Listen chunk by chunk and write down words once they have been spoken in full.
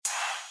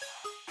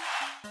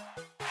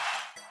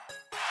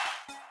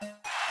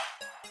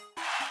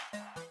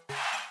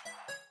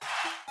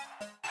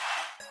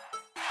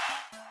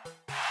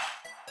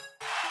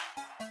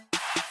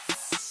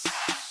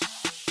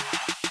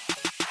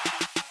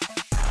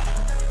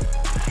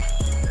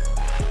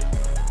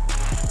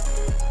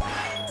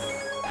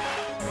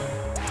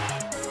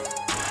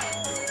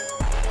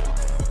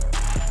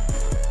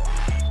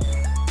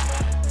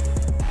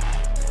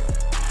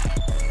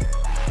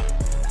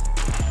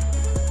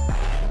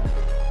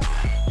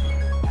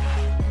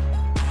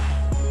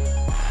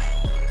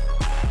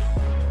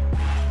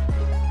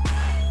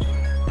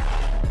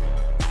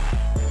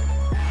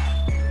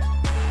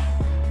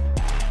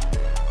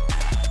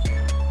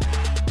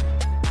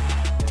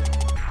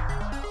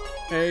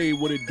Hey,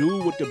 what it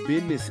do, what the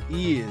business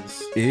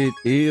is. It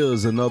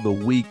is another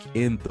week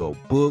in the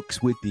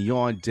books with the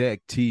On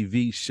Deck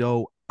TV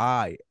show.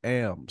 I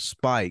am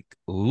Spike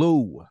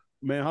Lou.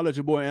 Man, holla at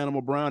your boy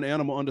Animal Brown,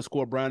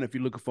 Animal_Brown if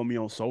you're looking for me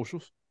on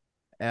socials.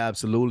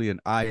 Absolutely. And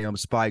I am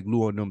Spike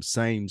Lou on them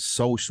same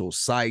social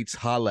sites.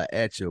 Holla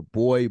at your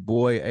boy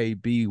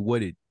AB.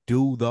 What it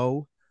do,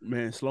 though?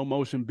 Man, slow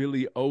motion,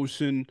 Billy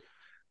Ocean.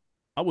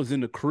 I was in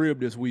the crib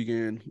this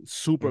weekend,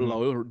 super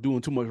low. It was doing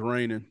too much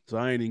raining, so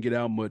I ain't even get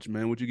out much,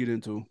 man. What you get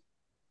into?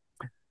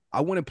 I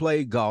went and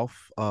played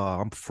golf.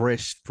 I'm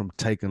fresh from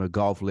taking a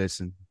golf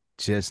lesson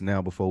just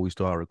now before we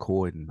start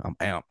recording. I'm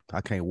amped.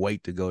 I can't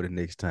wait to go the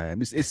next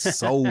time. It's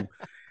so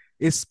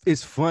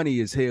it's funny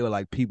as hell,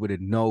 like people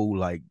that know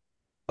like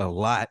a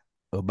lot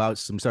about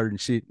some certain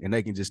shit and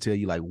they can just tell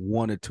you like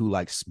one or two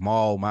like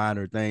small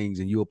minor things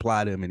and you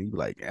apply them and you be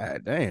like,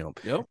 God damn,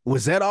 Yep.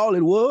 Was that all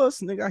it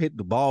was? Nigga, I hit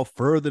the ball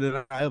further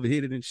than I ever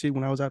hit it and shit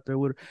when I was out there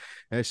with her.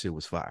 That shit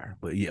was fire.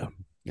 But yeah,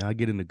 I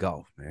get into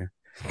golf, man.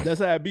 That's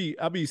how I be.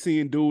 I be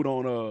seeing dude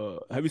on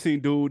have you seen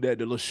dude that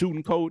the little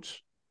shooting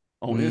coach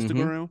on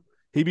Instagram?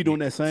 He be doing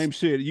that same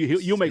shit.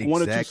 You'll make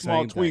one or two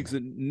small tweaks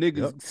and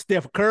niggas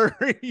Steph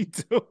Curry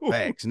too.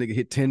 Facts. Nigga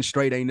hit 10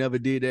 straight, ain't never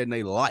did that in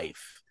their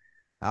life.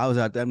 I was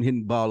out there hitting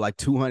the ball like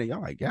 200. I'm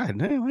like, God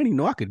damn, I didn't even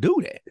know I could do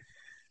that.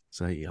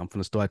 So yeah, I'm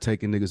finna start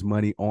taking niggas'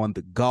 money on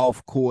the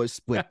golf course,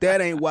 but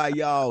that ain't why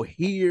y'all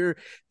here.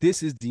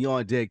 This is the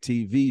On Deck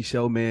TV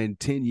show, man.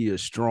 10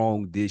 years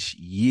strong this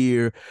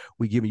year.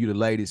 We giving you the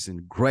latest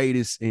and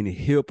greatest in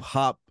hip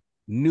hop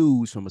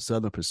news from a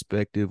Southern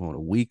perspective on a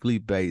weekly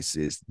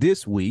basis.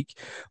 This week,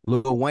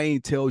 Lil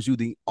Wayne tells you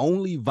the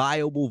only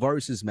viable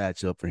versus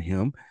matchup for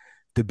him.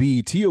 The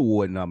BET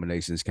Award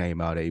nominations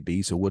came out,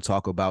 AB. So we'll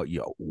talk about,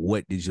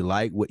 what did you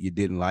like, what you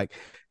didn't like.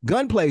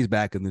 Gunplay's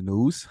back in the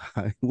news.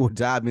 We'll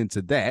dive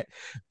into that.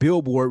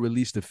 Billboard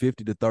released the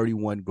 50 to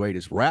 31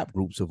 greatest rap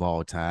groups of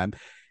all time.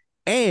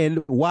 And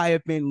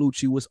YFN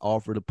Lucci was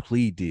offered a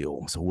plea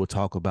deal. So we'll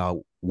talk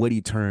about what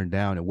he turned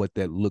down and what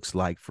that looks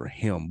like for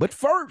him. But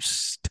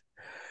first,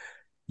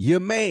 your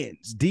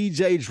man's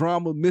DJ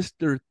Drama,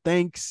 Mr.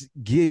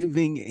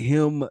 Thanksgiving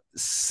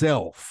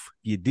himself.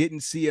 You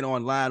didn't see it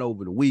online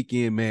over the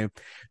weekend, man.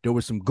 There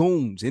were some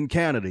goons in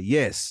Canada.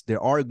 Yes,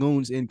 there are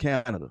goons in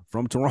Canada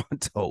from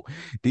Toronto.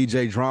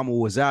 DJ Drama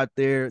was out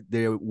there.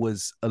 There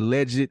was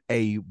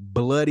a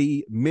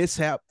bloody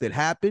mishap that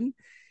happened.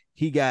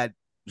 He got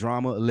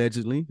Drama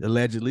allegedly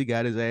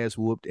got his ass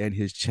whooped and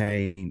his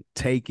chain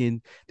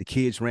taken. The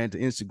kids ran to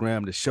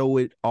Instagram to show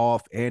it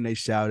off and they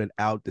shouted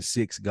out the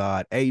Six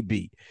God.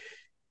 AB,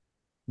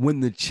 when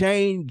the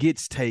chain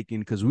gets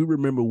taken, because we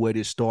remember where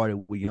it started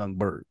with Young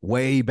Bird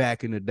way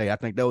back in the day. I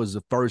think that was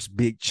the first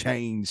big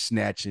chain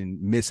snatching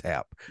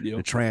mishap,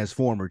 the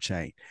Transformer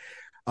chain.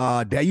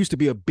 That used to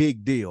be a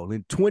big deal.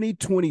 In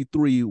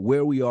 2023,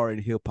 where we are in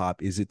hip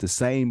hop, is it the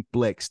same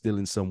flex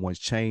stealing someone's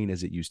chain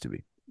as it used to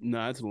be?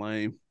 Nah, it's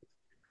lame.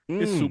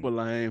 It's super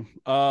lame.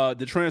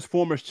 The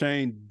Transformers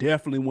chain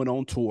definitely went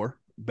on tour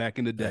back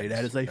in the day.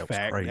 That is a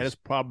fact. That is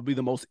probably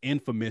the most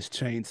infamous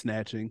chain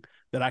snatching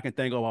that I can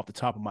think of off the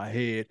top of my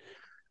head.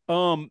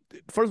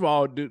 First of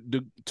all,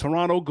 the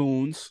Toronto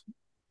goons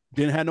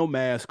didn't have no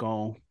mask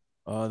on.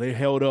 They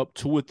held up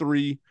 2 or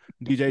 3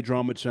 DJ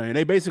Drama chain.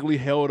 They basically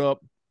held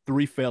up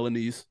 3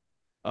 felonies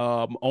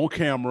on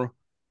camera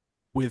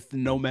with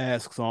no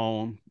masks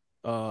on.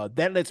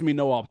 That lets me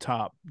know off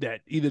top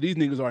that either these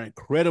niggas are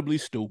incredibly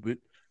stupid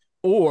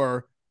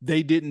or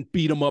they didn't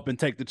beat them up and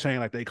take the chain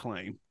like they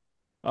claim.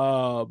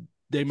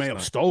 They may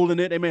have stolen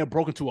it. They may have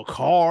broken into a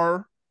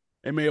car.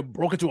 They may have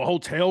broken into a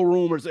hotel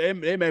room, or it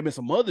may have been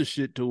some other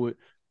shit to it.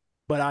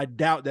 But I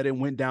doubt that it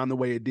went down the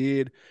way it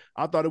did.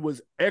 I thought it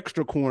was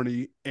extra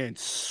corny and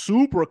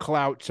super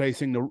clout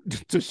chasing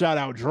to shout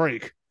out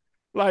Drake.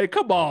 Like,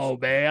 come on,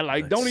 man.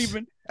 Like, don't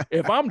even.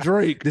 If I'm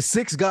Drake, the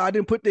Six God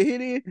didn't put the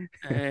hit in.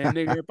 And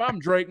nigga, if I'm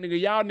Drake, nigga,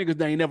 y'all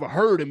niggas ain't never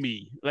heard of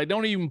me. Like,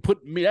 don't even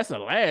put me. That's the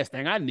last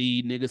thing I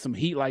need, nigga. Some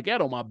heat like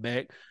that on my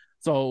back.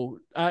 So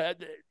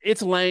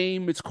it's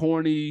lame. It's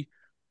corny.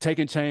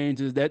 Taking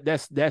changes.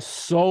 That's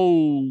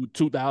so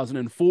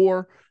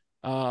 2004.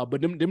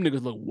 But them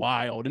niggas look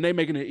wild, and they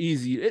making it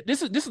easy.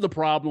 This is the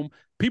problem.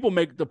 People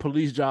make the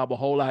police job a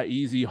whole lot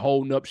easy,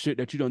 holding up shit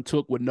that you done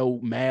took with no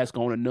mask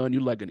on or none.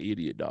 You like an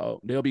idiot, dog.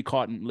 They'll be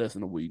caught in less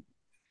than a week.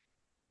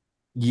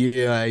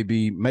 Yeah,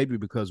 AB, maybe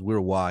because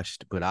we're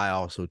washed, but I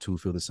also too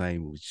feel the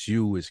same with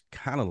you. It's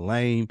kind of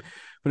lame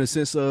in the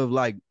sense of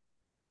like,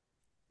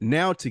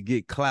 now to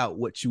get clout,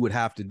 what you would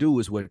have to do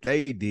is what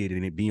they did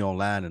and it be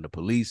online and the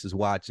police is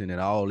watching and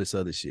all this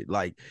other shit.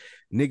 Like,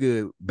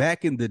 nigga,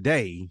 back in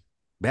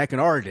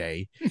our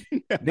day,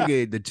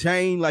 Nigga, the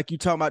chain, like you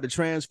talking about the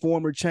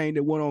Transformer chain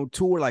that went on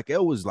tour, like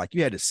it was like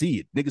you had to see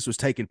it. Niggas was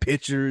taking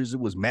pictures. It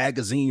was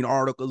magazine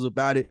articles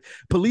about it.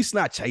 Police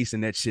not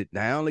chasing that shit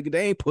down. Like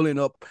they ain't pulling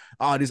up,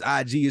 oh, this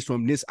IG is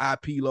from this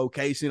IP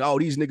location. Oh,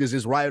 these niggas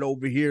is right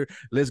over here.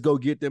 Let's go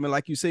get them. And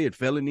like you said,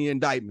 felony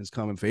indictments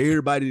coming for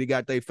everybody that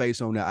got their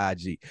face on the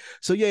IG.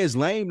 So yeah, it's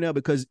lame now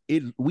because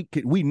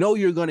we know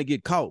you're gonna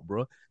get caught,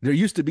 bro. There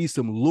used to be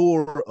some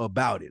lore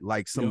about it,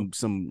 like some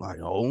I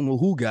don't know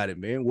who got it,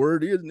 man.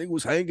 Word is nigga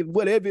was hanging,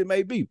 whatever it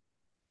may be.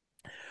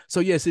 So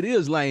yes, it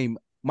is lame.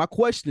 My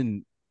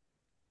question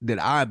that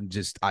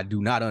I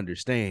do not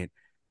understand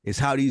is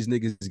how these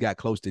niggas got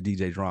close to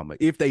DJ Drama.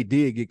 If they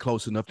did get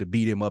close enough to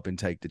beat him up and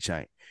take the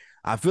chain,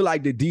 I feel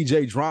like the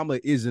DJ Drama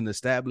is an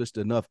established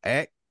enough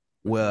act.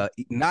 Well,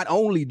 not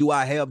only do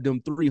I have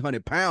them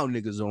 300-pound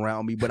niggas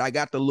around me, but I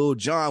got the little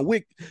John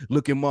Wick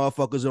looking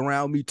motherfuckers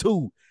around me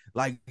too.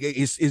 Like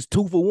it's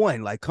 2 for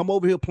 1. Like come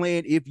over here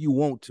playing if you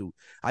want to.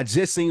 I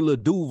just seen Lil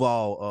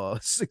Duval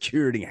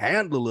security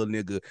handle a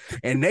nigga,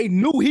 and they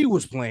knew he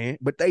was playing,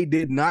 but they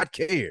did not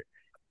care.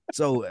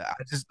 So I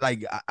just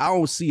like I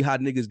don't see how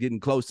niggas getting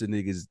close to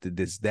niggas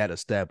that's that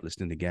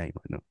established in the game.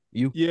 I know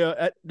you.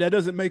 Yeah, that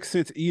doesn't make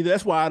sense either.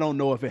 That's why I don't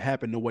know if it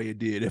happened the way it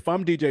did. If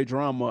I'm DJ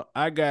Drama,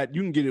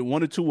 you can get it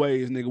one or two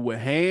ways, nigga, with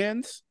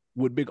hands,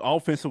 with big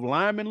offensive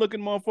lineman looking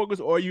motherfuckers,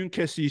 or you can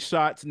catch these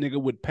shots,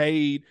 nigga, with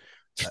paid,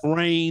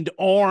 trained,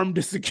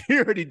 armed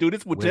security, dude.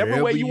 It's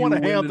whichever way you want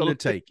to handle it.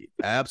 Take it.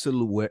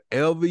 Absolutely.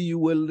 Wherever you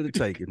willing to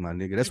take it, my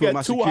nigga. That's what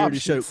my security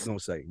shirt's gonna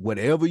say.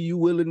 Whatever you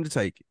willing to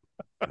take it.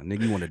 My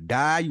nigga, you want to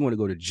die, you want to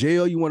go to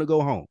jail, you want to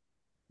go home.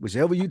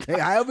 Whichever you take,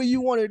 however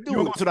you want to do. You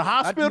want to go to the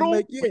hospital?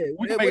 We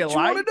can make it what you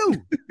want to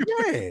do.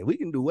 Yeah, we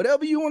can do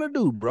whatever you want to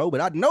do, bro.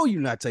 But I know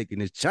you're not taking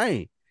this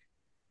chain.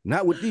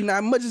 Not with these,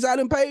 not much as I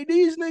done paid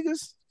these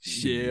niggas.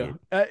 Yeah,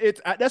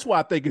 that's why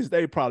I think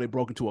they probably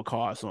broke into a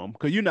car or something,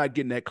 because you're not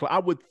getting that close. I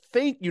would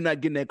think you're not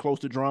getting that close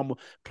to Drama.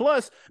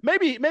 Plus,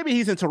 maybe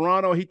he's in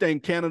Toronto. He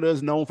think Canada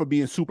is known for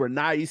being super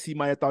nice. He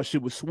might have thought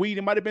shit was sweet.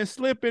 It might have been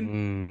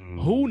slipping.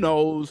 Who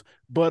knows?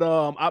 But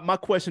my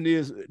question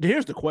is,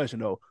 here's the question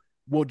though: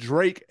 will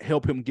Drake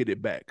help him get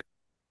it back?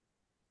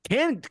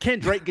 Can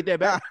Drake get that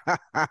back?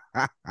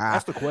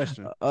 That's the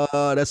question.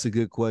 That's a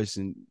good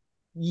question.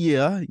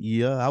 Yeah,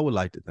 I would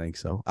like to think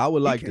so. I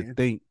would like to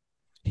think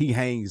he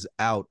hangs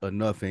out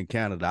enough in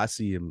Canada. I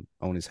see him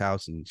on his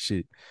house and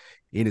shit,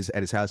 at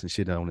his house and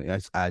shit on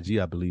IG,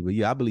 I believe. But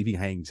yeah, I believe he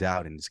hangs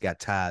out and it's got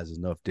ties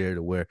enough there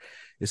to where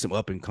there's some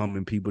up and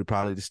coming people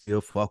probably to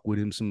still fuck with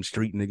him. Some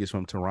street niggas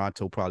from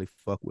Toronto probably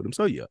fuck with him.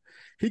 So yeah,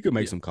 he could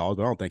make some calls,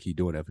 but I don't think he's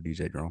doing that for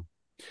DJ Drama.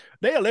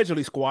 They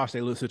allegedly squashed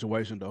their little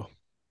situation though.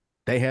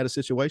 They had a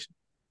situation?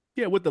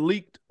 Yeah, with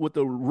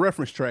the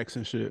reference tracks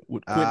and shit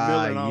with Quentin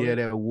Miller and all that.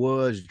 There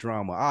was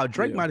drama.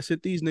 Drake might have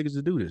sent these niggas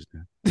to do this.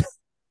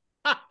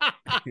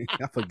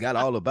 I forgot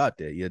all about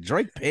that. Yeah,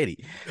 Drake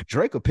petty.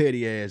 Drake a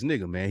petty ass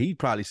nigga, man. He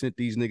probably sent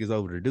these niggas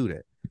over to do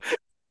that.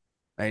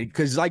 And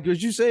because like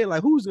as you said,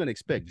 like who's gonna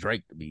expect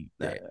Drake to be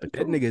that? But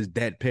that nigga is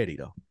that petty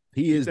though.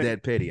 He is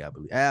that petty, I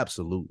believe.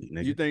 Absolutely,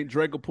 nigga. You think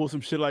Drake will pull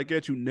some shit like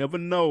that? You never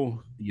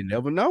know. You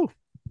never know.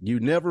 You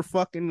never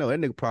fucking know.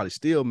 That nigga probably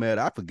still mad.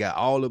 I forgot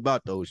all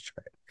about those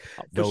tracks.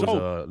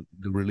 The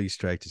release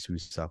tracks that we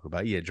was talking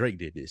about. Yeah, Drake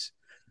did this.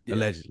 Yeah.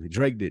 Allegedly.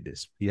 Drake did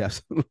this. He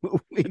absolutely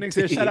the nigga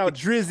said, shout out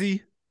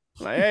Drizzy.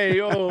 Like, hey, he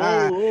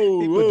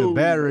put the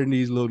battery in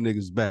these little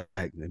niggas back,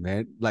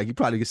 man. Like, he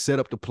probably get set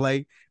up to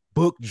play,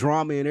 book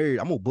Drama and everything.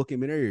 I'm gonna book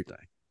him and everything.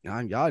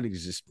 Y'all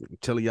niggas just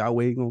telling y'all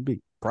where he gonna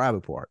be.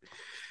 Private part.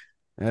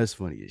 That's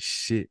funny as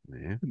shit,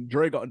 man.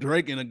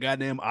 Drake in a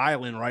goddamn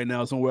island right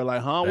now somewhere.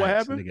 Like, huh? What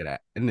happened?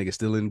 That nigga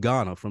still in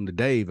Ghana from the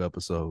Dave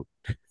episode.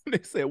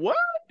 They said, what?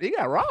 He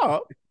got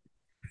robbed.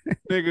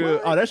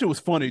 Nigga, oh, that shit was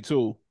funny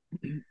too.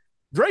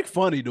 Drake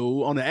funny,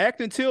 dude. On the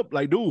acting tip,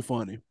 like, dude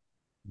funny.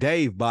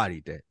 Dave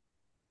bodied that.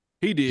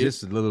 He did.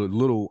 Just a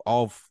little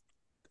off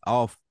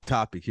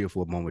topic here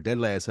for a moment. That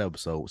last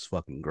episode was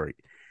fucking great.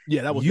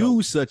 Yeah, that was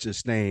dope. Such a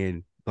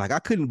stand. Like, I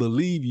couldn't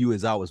believe you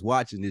as I was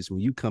watching this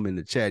when you come in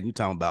the chat and you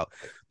talking about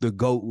the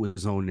GOAT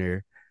was on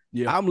there.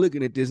 Yeah. I'm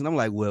looking at this and I'm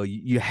like, well,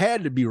 you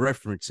had to be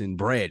referencing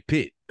Brad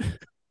Pitt.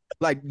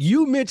 Like,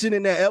 you mentioned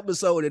in that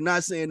episode and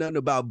not saying nothing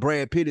about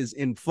Brad Pitt is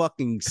in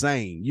fucking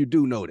insane. You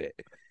do know that.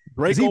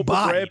 Drake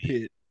Brad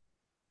Pitt.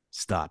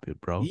 Stop it,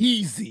 bro.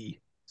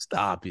 Easy.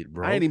 Stop it,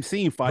 bro. I ain't even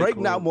seen Fight Drake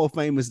Club. Not more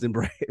famous than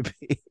Brad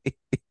Pitt.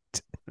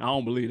 I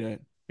don't believe that.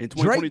 In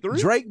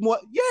 2023? Drake more,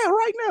 yeah,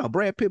 right now.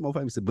 Brad Pitt more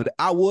famous. But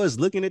I was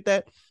looking at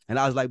that and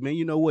I was like, man,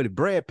 you know what? If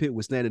Brad Pitt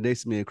was standing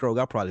next to me in Krog,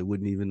 I probably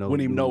wouldn't even know.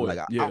 Wouldn't even know it.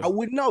 Like, yeah. I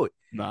wouldn't know it.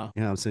 Nah.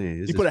 You know what I'm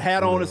saying? You put a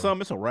hat on or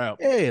something, it's a wrap.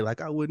 Yeah,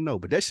 like I wouldn't know.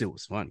 But that shit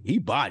was funny. He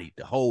bodied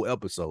the whole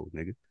episode,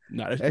 nigga.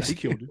 Nah, he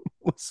killed it.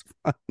 Was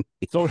funny.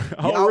 So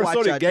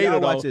did Gator, though.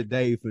 Watch it,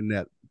 Dave, from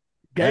that.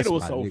 Gator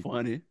was so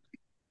funny.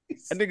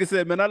 That nigga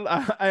said, man,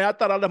 I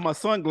thought I left my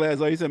sunglasses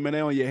on. He said, man,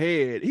 they on your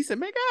head. He said,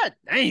 man, god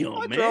damn,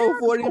 man. I drove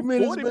 40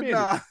 minutes, but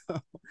nah.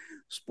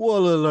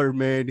 Spoiler alert,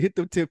 man. Hit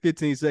them 10,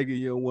 15 seconds.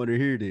 You don't want to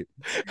hear that.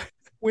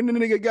 when the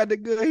nigga got the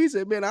gun, he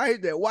said, man, I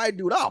hate that white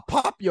dude. I'll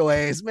pop your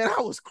ass, man.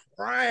 I was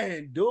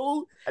crying,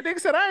 dude. That nigga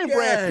said, I ain't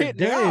Brad Pitt,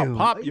 nigga. I'll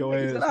pop your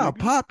ass. Said, I'll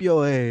pop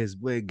your ass,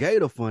 boy.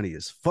 Gator funny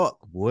as fuck,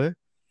 boy.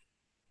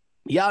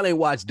 Y'all ain't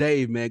watched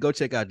Dave, man. Go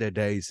check out that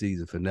Dave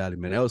season finale,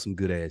 man. That was some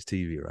good ass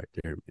TV right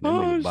there, man. That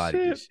nigga body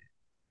this shit.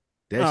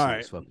 That shit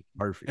was fucking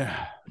perfect.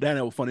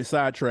 That was funny.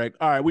 Sidetrack.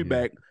 All right, we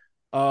back.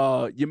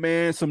 Your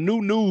man, some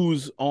new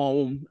news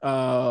on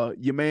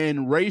your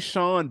man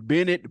Rayshawn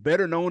Bennett,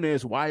 better known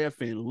as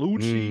YFN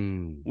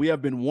Lucci. We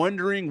have been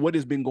wondering what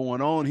has been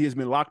going on. He has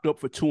been locked up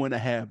for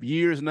 2.5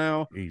 years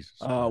now.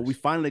 We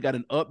finally got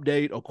an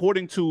update.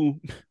 According to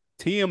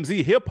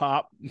TMZ Hip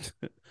Hop,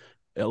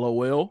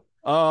 LOL.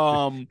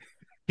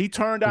 He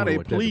turned out a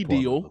plea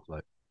deal,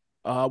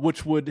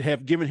 which would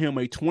have given him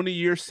a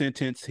 20-year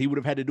sentence. He would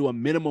have had to do a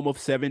minimum of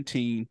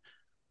 17.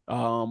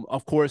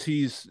 Of course,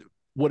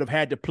 would have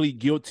had to plead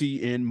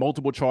guilty in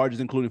multiple charges,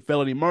 including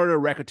felony murder,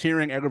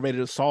 racketeering,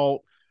 aggravated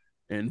assault,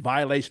 and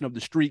violation of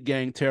the Street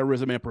Gang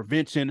Terrorism and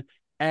Prevention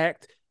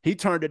Act. He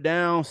turned it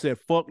down, said,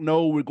 fuck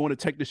no, we're going to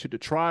take this shit to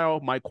trial.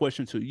 My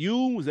question to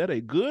you, is that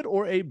a good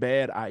or a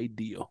bad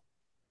idea?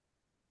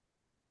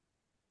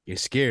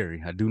 It's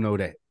scary. I do know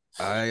that.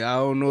 I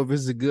don't know if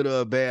it's a good or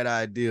a bad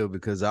idea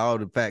because all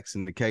the facts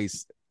in the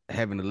case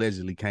haven't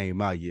allegedly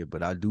came out yet,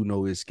 but I do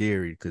know it's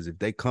scary because if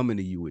they coming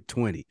to you with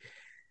 20,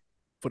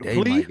 for the they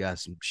plea? might got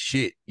some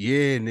shit.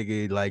 Yeah,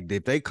 nigga. Like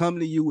if they come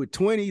to you with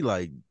 20,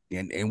 like,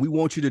 and we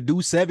want you to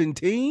do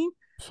 17,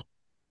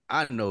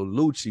 I know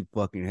Lucci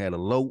fucking had a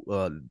low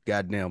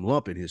goddamn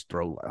lump in his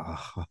throat.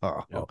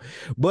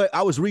 But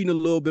I was reading a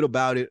little bit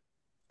about it.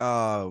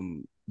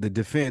 The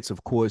defense,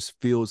 of course,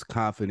 feels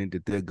confident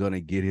that they're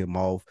gonna get him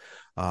off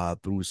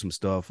through some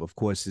stuff. Of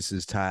course, this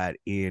is tied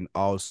in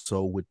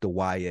also with the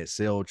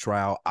YSL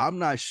trial. I'm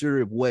not sure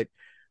if what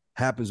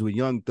happens with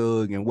Young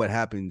Thug and what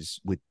happens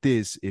with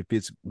this, if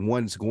it's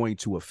one's going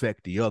to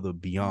affect the other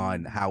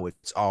beyond how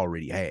it's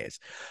already has.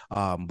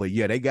 But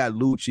yeah, they got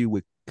Lucci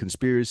with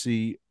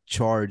conspiracy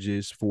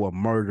charges for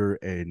murder,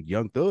 and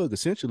Young Thug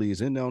essentially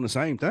is in there on the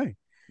same thing.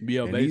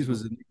 Yeah, and these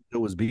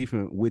was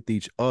beefing with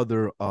each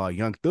other.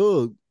 Young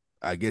Thug,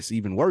 I guess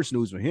even worse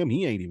news for him,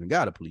 he ain't even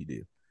got a plea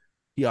deal.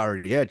 He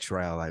already had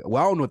trial. Like,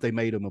 well, I don't know if they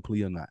made him a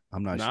plea or not.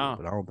 I'm not sure,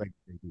 but I don't think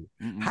they did.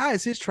 How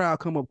has his trial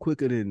come up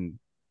quicker than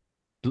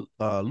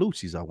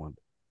Lucci's, I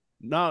wonder?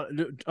 No,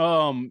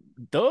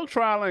 Thug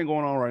trial ain't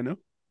going on right now.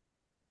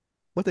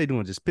 What they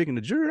doing? Just picking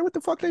the jury? What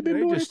the fuck they been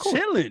doing? Just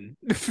chilling,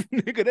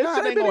 nigga. That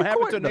shit ain't gonna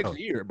happen until next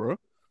year, bro.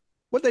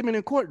 What they been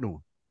in court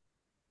doing?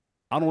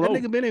 I don't know.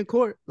 That nigga been in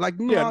court. Like,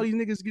 you know, all these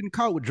niggas getting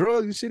caught with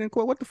drugs and shit in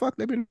court. What the fuck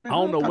they been? I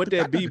don't know what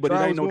that be, but it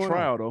ain't no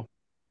trial though.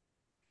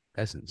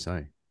 That's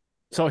insane.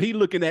 So he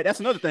looking at, that's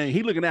another thing.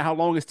 He looking at how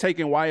long it's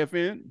taking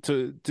YFN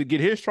to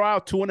get his trial.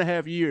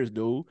 2.5 years,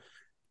 dude.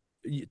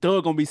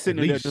 Thug gonna be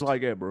sitting in there just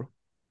like that, bro.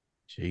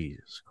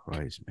 Jesus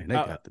Christ, man. They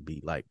got to be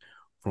like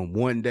from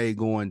one day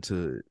going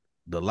to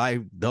the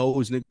life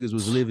those niggas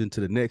was living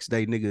to the next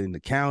day, nigga, in the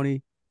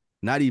county.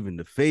 Not even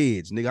the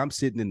feds, nigga. I'm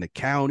sitting in the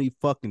county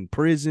fucking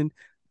prison.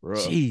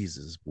 Bruh.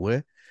 Jesus,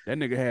 boy. That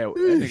nigga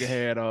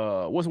had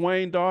what's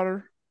Wayne's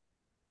daughter?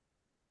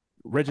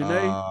 Regine?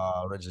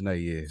 Regine,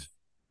 yeah.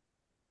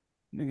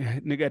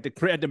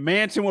 Nigga at the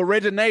mansion with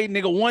Regine,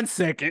 nigga, 1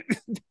 second.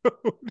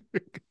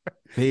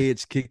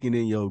 Feds kicking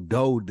in your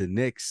door the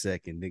next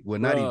second. Nigga. Well,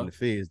 not even the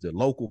feds, the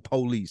local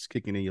police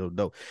kicking in your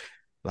door.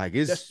 Like,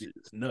 it's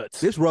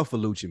nuts. It's rough for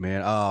Lucci,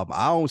 man.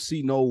 I don't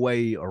see no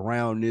way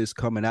around this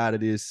coming out of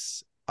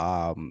this.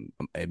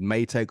 It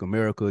may take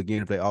America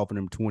again if they offer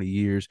him 20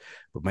 years,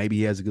 but maybe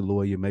he has a good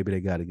lawyer. Maybe they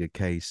got a good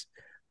case.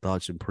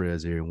 Thoughts and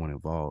prayers, everyone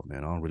involved,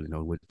 man. I don't really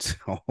know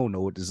I don't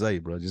know what to say,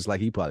 bro. Just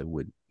like he probably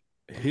wouldn't.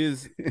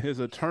 His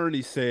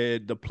attorney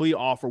said the plea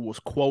offer was,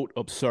 quote,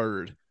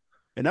 absurd.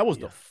 And that was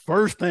the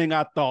first thing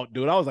I thought,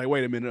 dude. I was like,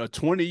 wait a minute, a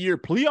 20-year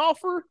plea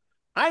offer?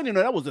 I didn't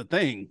know that was a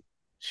thing.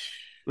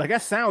 Like,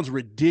 that sounds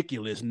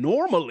ridiculous.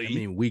 Normally, I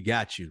mean, we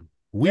got you.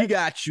 We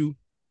got you.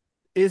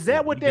 Is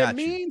that what that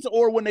means?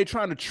 Or when they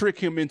trying to trick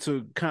him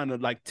into kind of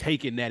like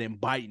taking that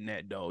and biting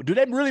that, though? Do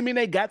that really mean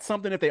they got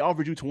something if they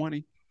offered you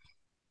 20?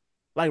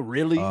 Like,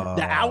 really?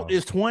 The out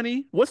is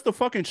 20? What's the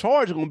fucking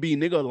charge going to be,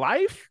 nigga?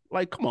 Life?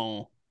 Like, come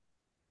on.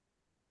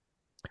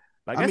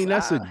 Like, I mean,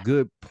 that's a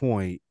good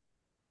point.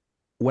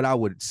 What I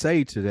would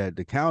say to that,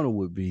 the counter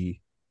would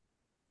be,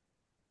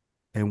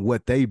 and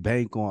what they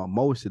bank on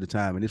most of the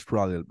time, and it's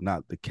probably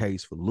not the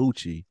case for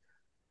Lucci,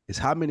 is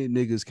how many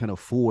niggas can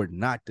afford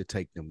not to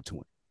take them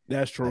 20.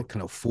 That's true. Like,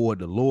 can afford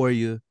the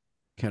lawyer,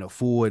 can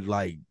afford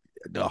like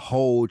the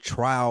whole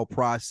trial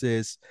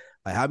process.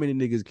 Like, how many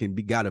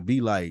niggas gotta be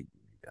like,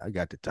 I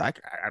got to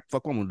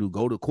fuck what I'm gonna do,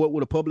 go to court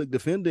with a public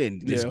defender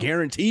and it's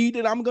guaranteed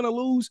that I'm gonna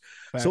lose.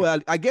 Fact. So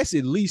I guess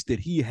at least that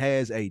he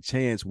has a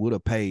chance with a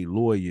paid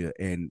lawyer.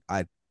 And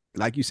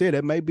like you said,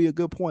 that may be a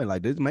good point.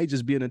 Like, this may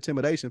just be an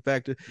intimidation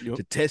factor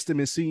to test him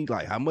and see,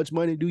 like, how much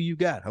money do you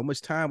got? How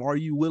much time are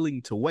you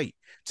willing to wait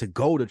to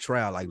go to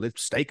trial? Like,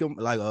 let's stake him,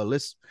 like,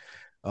 let's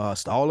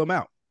stall him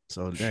out.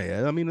 So,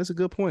 yeah, I mean, that's a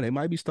good point. They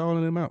might be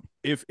stalling him out.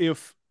 If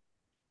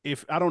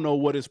if I don't know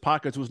what his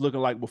pockets was looking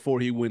like before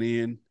he went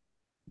in,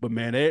 but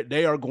man,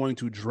 they are going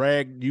to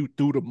drag you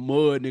through the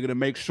mud, nigga, to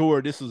make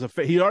sure this is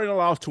he already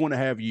lost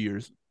 2.5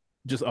 years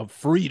just of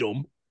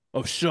freedom,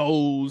 of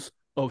shows,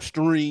 of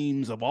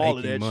streams, of all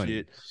of that money.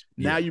 Shit.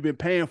 Now you've been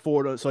paying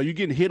for it, so you're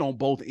getting hit on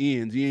both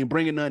ends. You ain't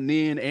bringing nothing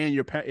in,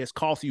 and it's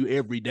costing you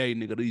every day,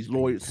 nigga. These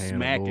lawyers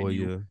smacking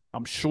you.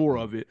 I'm sure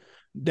of it.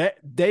 That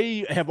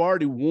they have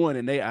already won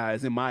in their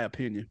eyes, in my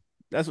opinion.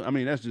 That's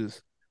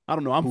just I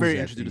don't know. I'm very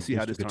interested to see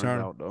how this turns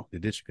out, though. The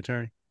district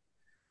attorney?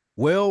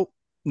 Well,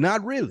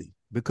 not really,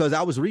 because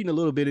I was reading a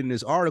little bit in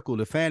this article.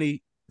 The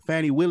Fannie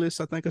Willis,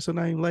 I think that's her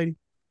name, lady.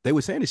 They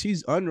were saying that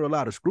she's under a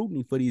lot of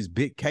scrutiny for these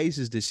big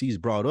cases that she's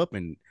brought up,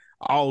 and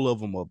all of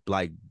them are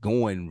like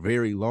going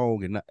very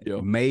long and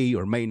may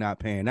or may not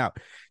pan out.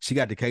 She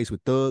got the case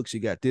with Thug, she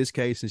got this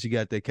case, and she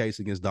got that case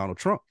against Donald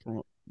Trump.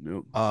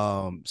 Yep.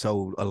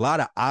 So a lot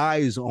of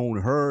eyes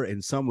on her,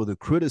 and some of the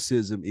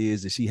criticism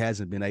is that she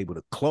hasn't been able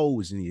to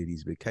close any of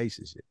these big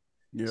cases yet.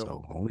 Yeah.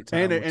 So only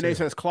time and they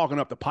say it's clogging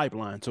up the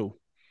pipeline too.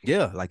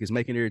 Yeah, like it's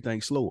making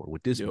everything slower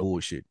with this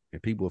bullshit,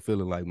 and people are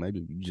feeling like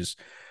maybe you just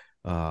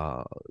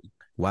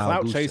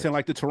clout chasing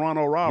like the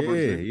Toronto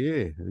robbers.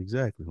 Yeah,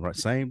 exactly. Right,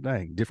 same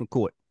thing, different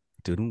court.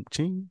 All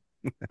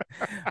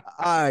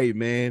right,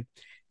 man.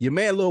 Your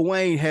man Lil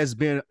Wayne has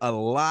been a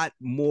lot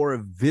more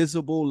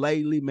visible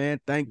lately, man.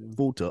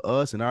 Thankful to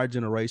us and our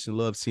generation.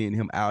 Love seeing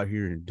him out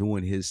here and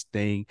doing his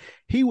thing.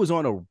 He was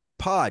on a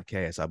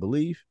podcast, I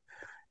believe,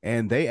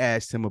 and they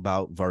asked him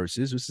about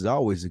verses, which is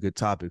always a good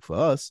topic for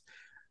us.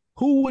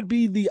 Who would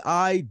be the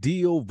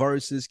ideal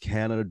versus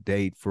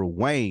candidate for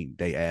Wayne?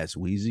 They asked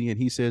Weezy, and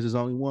he says there's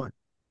only one.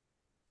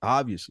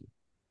 Obviously,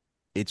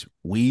 it's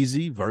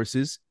Weezy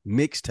versus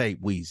Mixtape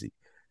Weezy.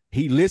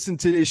 He listened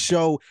to this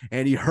show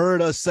and he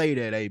heard us say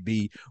that,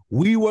 AB.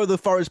 We were the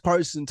first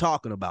person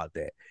talking about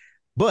that.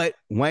 But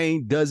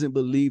Wayne doesn't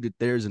believe that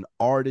there's an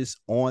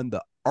artist on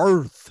the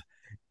earth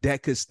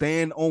that could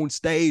stand on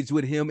stage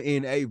with him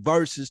in a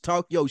versus.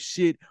 Talk your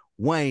shit,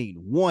 Wayne.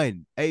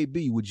 One,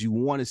 AB, would you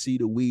want to see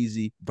the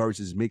Weezy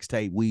versus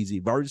Mixtape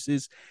Weezy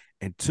versus?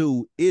 And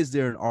two, is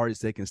there an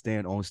artist that can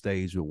stand on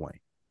stage with Wayne?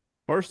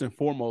 First and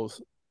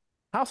foremost,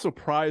 how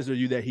surprised are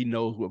you that he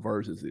knows what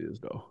versus is,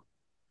 though?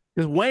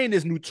 Because Wayne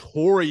is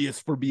notorious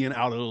for being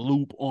out of the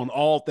loop on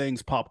all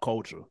things pop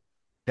culture.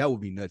 That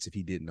would be nuts if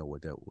he didn't know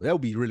what that was. That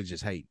would be really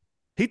just hate.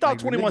 He thought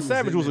 21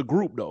 Savage was a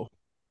group, though.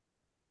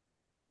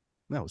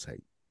 That was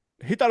hate.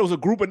 He thought it was a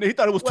group, and he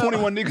thought it was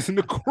 21 niggas in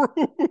the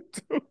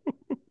group.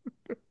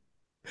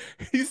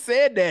 He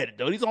said that,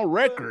 though. He's on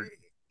record.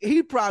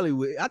 He probably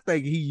would. I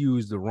think he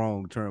used the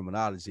wrong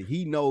terminology.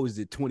 He knows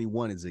that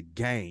 21 is a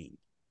gang.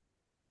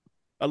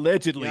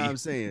 Allegedly. You know what I'm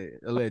saying?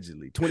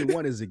 Allegedly.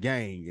 21 is a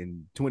gang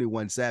and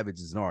 21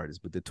 Savage is an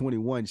artist. But the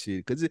 21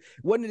 shit, because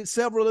wasn't it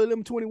several of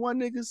them 21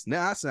 niggas?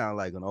 Now I sound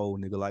like an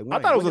old nigga like Wayne. I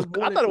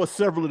thought it was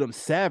several of them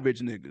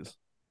Savage niggas.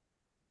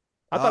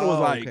 I thought it was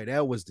like, okay,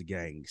 that was the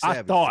gang. Savage.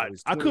 I thought.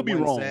 So I could be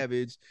wrong.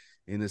 Savage,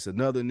 and it's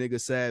another nigga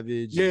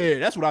Savage. Yeah,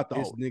 that's what I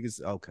thought.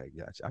 Niggas, okay,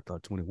 gotcha. I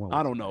thought 21.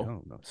 I don't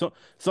know. So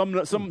some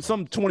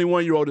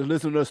 21-year-old is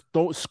listening to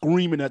us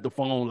screaming at the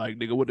phone like,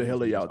 nigga, what the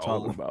hell are y'all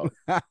talking about?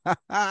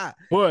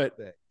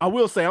 But I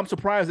will say I'm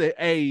surprised that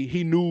A,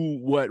 he knew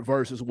what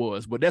versus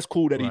was, but that's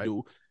cool that he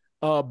do.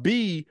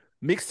 B,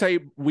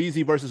 Mixtape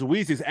Weezy versus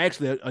Weezy is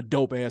actually a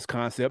dope ass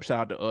concept. Shout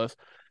out to us.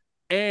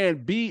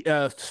 And B,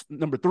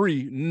 number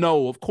 3,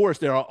 no, of course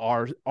there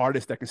are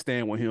artists that can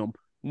stand with him.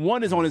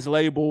 One is on his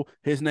label.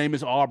 His name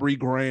is Aubrey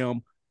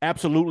Graham.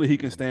 Absolutely, he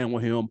can stand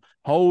with him.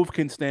 Hove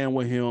can stand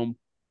with him.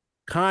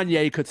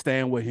 Kanye could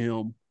stand with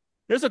him.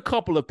 There's a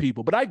couple of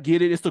people, but I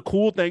get it. It's the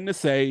cool thing to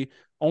say.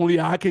 Only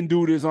I can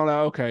do this. On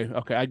okay,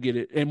 I get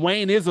it. And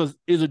Wayne is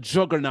a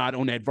juggernaut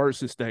on that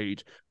versus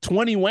stage.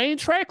 20 Wayne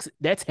tracks,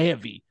 that's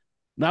heavy.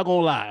 Not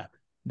gonna lie,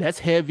 that's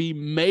heavy.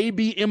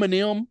 Maybe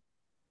Eminem,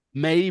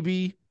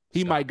 maybe.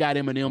 He might got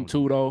Eminem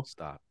too, though.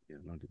 Stop. Yeah,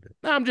 don't do that.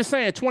 No, I'm just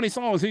saying, 20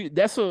 songs.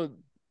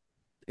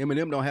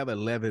 Eminem don't have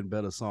 11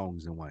 better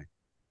songs than Wayne.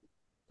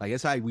 Like,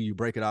 that's how when you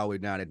break it all the way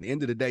down. At the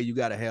end of the day, you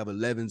got to have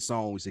 11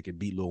 songs that can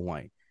beat Lil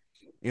Wayne.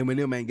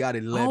 Eminem ain't got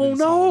 11 songs.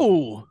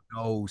 No.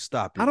 No,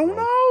 stop it, I don't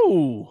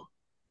know.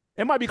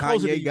 It might be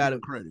closer to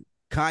credit.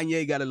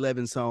 Kanye got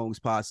 11 songs,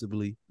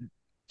 possibly.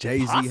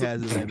 Jay-Z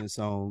has 11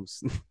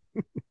 songs.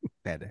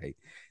 Had to hate.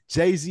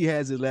 Jay-Z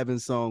has 11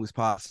 songs,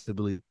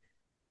 possibly.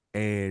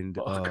 And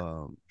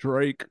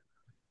Drake,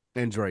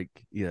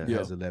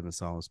 has 11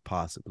 songs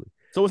possibly.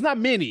 So it's not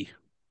many.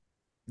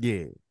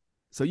 Yeah.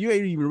 So you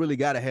ain't even really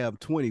got to have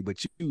 20, but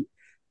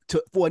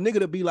for a nigga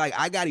to be like,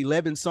 I got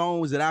 11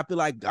 songs that I feel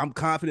like I'm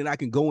confident I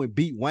can go and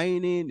beat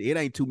Wayne in, it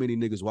ain't too many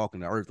niggas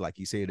walking the earth like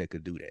he said that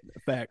could do that.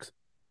 Facts.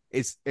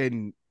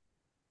 And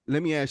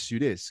let me ask you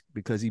this,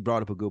 because he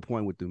brought up a good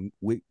point with the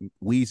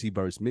Weezy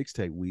versus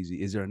Mixtape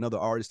Weezy. Is there another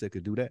artist that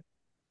could do that?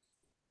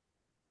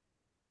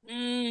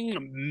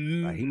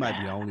 Like, he might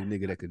be the only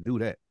nigga that could do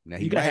that. Now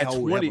he might have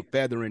a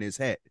feather in his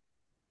hat.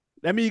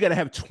 That means you gotta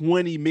have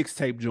 20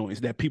 mixtape joints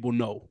that people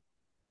know.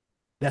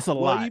 That's a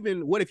lot.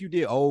 Even what if you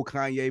did old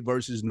Kanye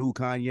versus new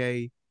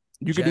Kanye?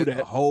 You could do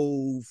that.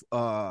 Hove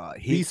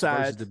hits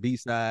versus the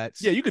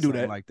B-sides. Yeah, you could do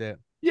that. Like that.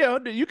 Yeah,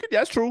 you could.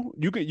 That's true.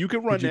 You could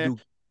run could you that. Do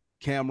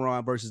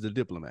Cameron versus the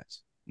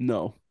Diplomats?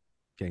 No.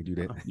 Can't do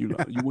that. You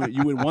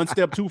went one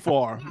step too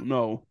far.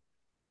 No.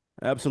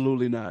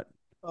 Absolutely not.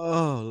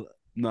 Oh.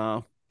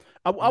 No.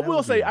 I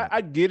will say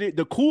I get it.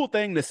 The cool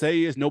thing to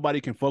say is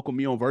nobody can fuck with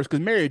me on verse, because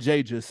Mary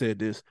J just said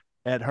this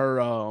at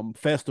her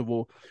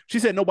festival. She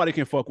said nobody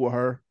can fuck with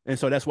her, and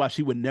so that's why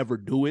she would never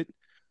do it.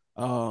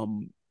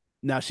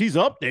 Now she's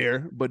up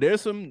there, but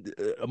there's some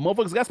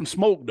motherfuckers got some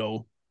smoke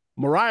though.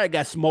 Mariah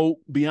got smoke.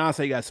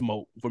 Beyonce got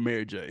smoke for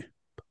Mary J.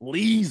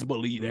 Please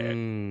believe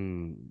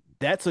that.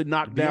 That's a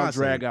knockdown,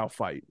 drag out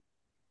fight.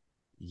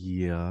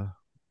 Yeah.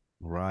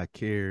 Mariah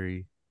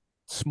Carey.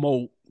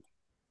 Smoke.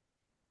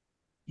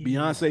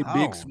 Beyonce,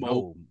 big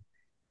smoke.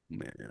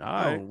 Man, all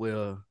right.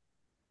 Well,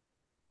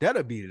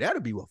 that'll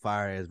be what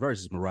fire ass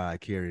versus Mariah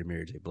Carey and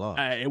Mary J.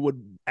 Blige. It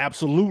would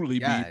absolutely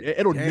be.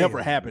 It'll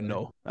never happen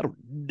though. That'll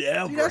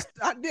never.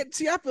 I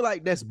feel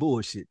like that's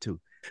bullshit too.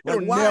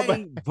 Like, why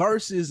ain't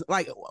versus?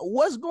 Like,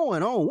 what's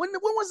going on? When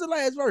was the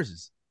last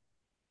verses?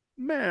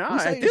 Man,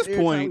 at this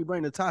point, we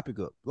bring the topic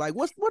up. Like,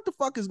 what the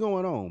fuck is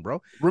going on,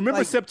 bro? Remember,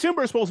 like,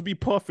 September is supposed to be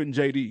Puff and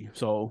JD,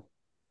 so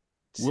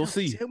we'll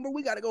see. September,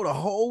 we got to go the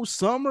whole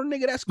summer,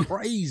 nigga. That's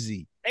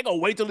crazy. They gonna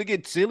wait till it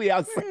get chilly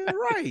outside,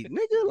 right,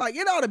 nigga? Like,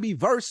 it ought to be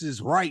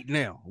verses right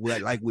now.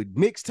 Like with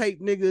mixtape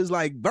niggas,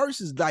 like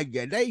verses, like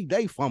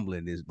they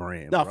fumbling this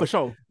brand. No, bro. For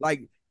sure.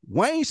 Like,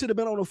 Wayne should have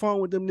been on the phone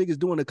with them niggas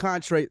doing the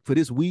contract for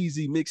this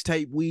Weezy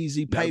mixtape,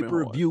 Weezy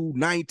pay-per-view,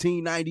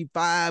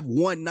 1995,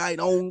 one night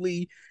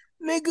only.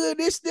 Nigga,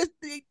 this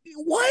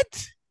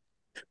what?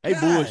 Hey,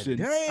 bullshit.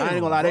 Damn, I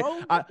ain't gonna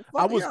lie.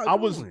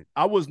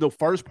 I was the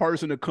first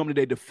person to come to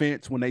their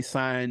defense when they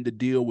signed the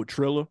deal with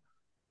Triller.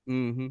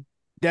 Mm-hmm.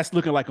 That's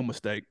looking like a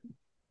mistake.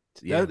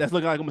 Yeah. That's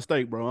looking like a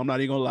mistake, bro. I'm not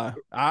even gonna lie.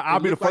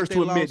 I'll be the first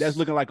to admit that's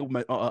looking like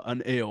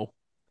an L.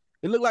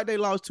 It looked like they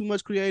lost too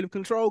much creative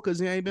control because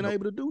they ain't been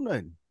able to do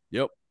nothing.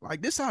 Yep.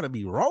 Like, this ought to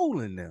be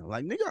rolling now.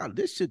 Like, nigga,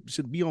 this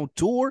should be on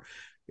tour.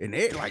 And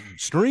they're like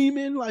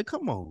streaming, like,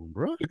 come on,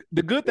 bro.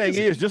 The good thing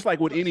is, just like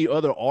with any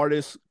other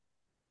artist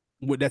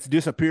that's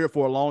disappeared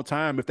for a long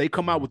time, if they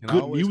come out with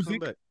good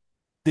music,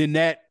 then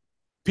that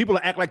people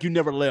will act like you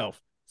never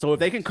left. So if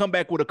they can come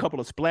back with a couple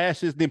of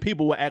splashes, then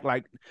people will act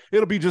like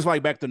it'll be just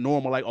like back to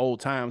normal, like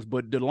old times.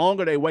 But the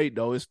longer they wait,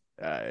 though, it's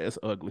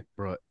ugly,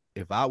 bro.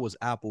 If I was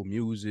Apple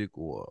Music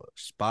or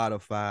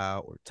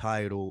Spotify or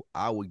Tidal,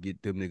 I would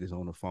get them niggas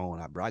on the phone.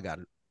 I got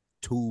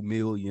 2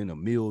 million,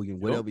 $1 million,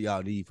 whatever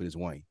y'all need for this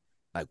Wayne.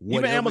 Like,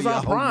 even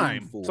Amazon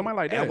Prime, somebody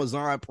like that.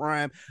 Amazon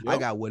Prime, I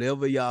got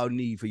whatever y'all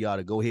need for y'all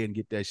to go ahead and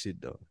get that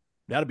shit done.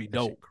 That'll be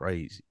dope.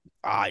 Crazy.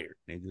 Fire,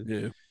 nigga.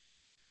 Yeah.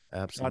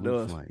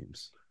 Absolute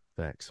flames.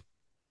 Facts.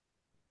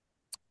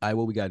 All right,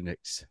 what we got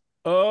next?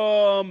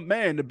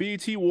 Man, the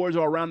BET Awards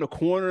are around the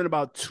corner. In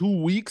about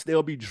 2 weeks,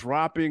 they'll be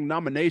dropping.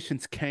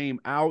 Nominations came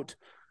out.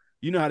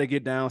 You know how to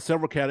get down.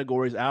 Several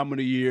categories: album of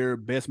the year,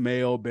 best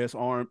male, best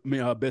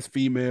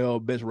female,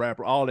 best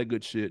rapper, all that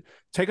good shit.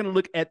 Taking a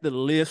look at the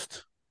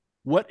list.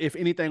 What, if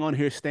anything, on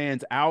here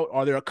stands out?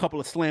 Are there a couple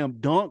of slam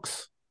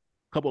dunks,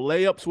 a couple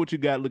layups? What you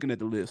got looking at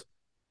the list?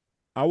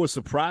 I was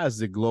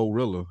surprised that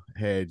Glorilla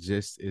had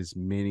just as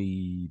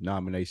many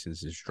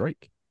nominations as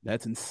Drake.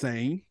 That's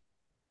insane.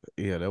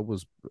 Yeah, that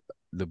was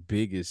the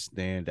biggest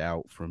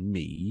standout for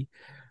me.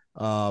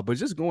 But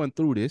just going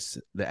through this,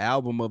 the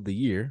album of the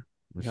year.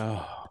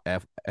 Oh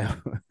my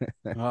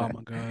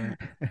God.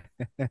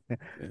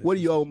 What do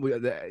you owe me?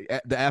 The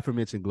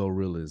aforementioned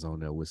Glorilla is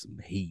on there with some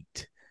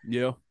heat.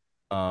 Yeah.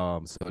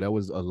 So that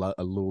was a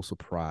little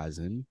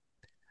surprising.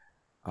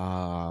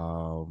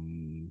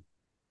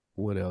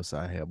 What else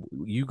I have?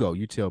 You go.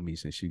 You tell me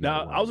since you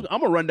got. Now I'm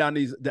gonna run down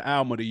the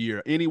album of the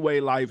year. Anyway,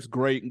 Life's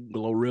Great,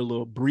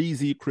 Glorilla,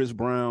 Breezy, Chris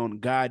Brown,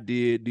 God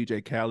Did,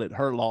 DJ Khaled,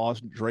 Her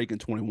Loss, Drake,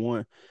 and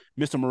 21,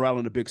 Mr. Morale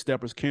and the Big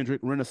Steppers, Kendrick,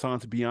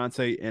 Renaissance,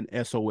 Beyonce, and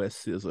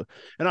SOS SZA.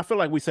 And I feel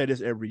like we say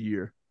this every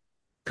year.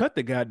 Cut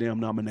the goddamn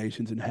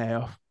nominations in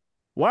half.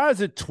 Why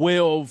is it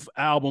 12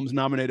 albums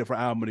nominated for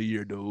album of the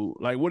year, dude?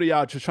 Like, what are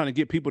y'all just trying to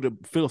get people to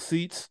fill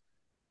seats?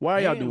 Why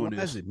are y'all doing this?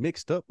 Why is it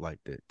mixed up like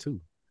that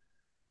too?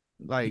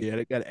 Like, yeah,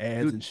 they got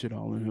ads and shit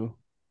all in here.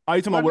 Are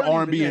you talking about with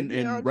R&B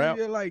and rap?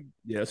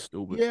 Yeah,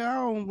 stupid. Yeah,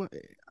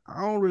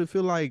 I don't really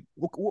feel like.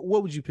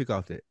 What would you pick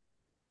off that?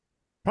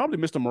 Probably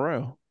Mr.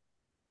 Morale.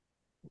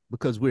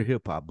 Because we're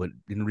hip hop, but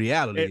in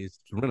reality, it's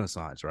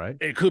Renaissance, right?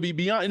 It could be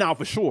beyond. No,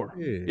 for sure.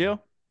 Yeah.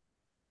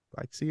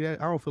 Like, see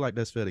that? I don't feel like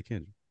that's fair to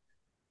Kendrick.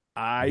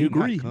 I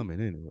agree.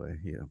 Coming anyway,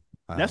 yeah.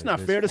 That's not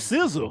fair to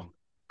SZA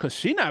because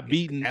she not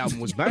beating. The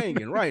album was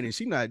banging, right? And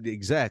she not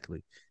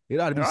exactly. It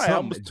ought to be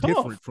something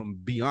different from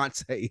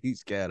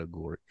Beyonce's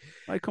category.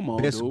 Like, come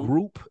on,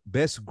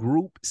 best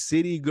group,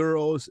 City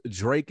Girls,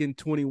 Drake and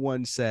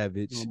 21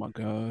 Savage. Oh my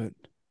God.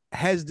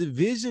 Has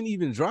Division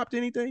even dropped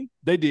anything?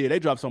 They did. They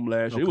dropped something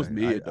last year. It was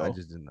mid though. I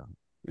just didn't know.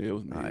 Yeah, it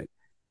was mid. Right.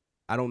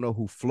 I don't know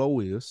who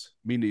Flo is.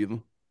 Me neither.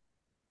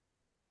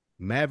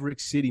 Maverick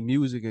City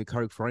Music and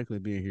Kirk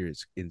Franklin being here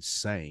is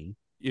insane.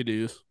 It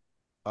is.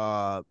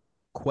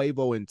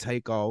 Quavo and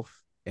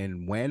Takeoff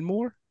and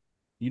Wanmore.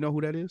 You know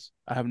who that is?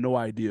 I have no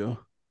idea.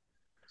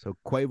 So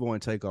Quavo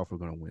and Takeoff are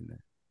going to win that.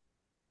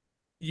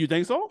 You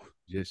think so?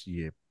 Just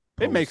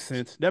it makes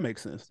sense. That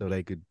makes sense. So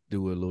they could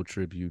do a little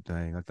tribute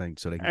thing, I think.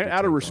 So they can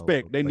out of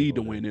respect, they need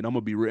to win it. I'm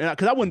gonna be real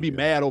because I wouldn't be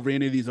mad over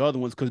any of these other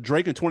ones because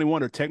Drake and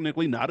 21 are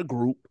technically not a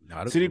group.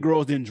 City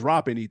Girls didn't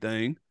drop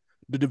anything.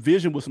 The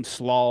division was some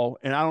slaw,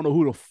 and I don't know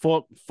who the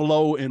fuck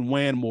Flo and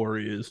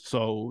Wanmore is.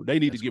 So they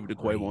need to give it to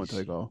Quavo and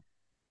Takeoff.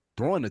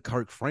 Throwing the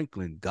Kirk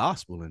Franklin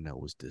gospel in there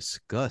was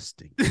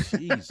disgusting.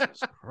 Jesus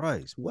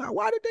Christ.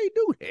 Why did they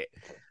do that?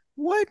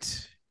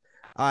 What?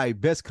 All right,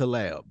 best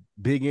collab.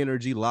 Big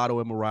Energy, Lotto,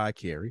 and Mariah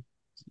Carey.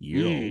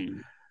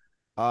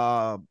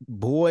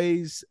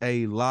 Boys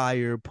a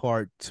Liar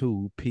Part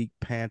 2, Pink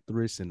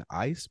Panthers and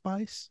Ice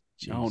Spice.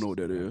 Jesus, I don't know what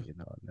that is.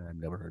 I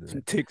never heard of that.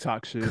 Some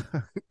TikTok shit.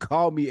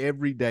 Call Me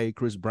Every Day,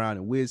 Chris Brown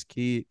and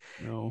Wizkid.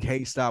 No.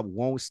 Can't Stop,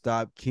 Won't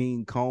Stop,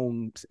 King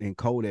Combs and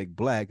Kodak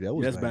Black. That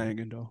was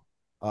banging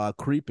though.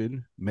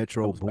 Creeping,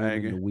 Metro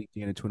Boomin, The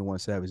Weeknd and 21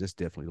 Savage. That's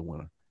definitely the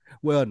winner.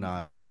 Well,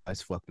 nah,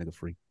 that's fuck nigga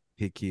free.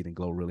 Hit Kid and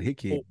Glorilla. Hit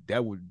Kid,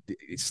 that would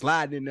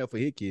sliding in there for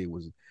Hit Kid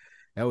was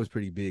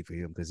pretty big for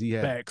him because he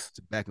had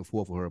back and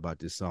forth with her about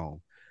this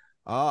song.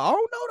 I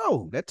don't know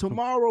though. That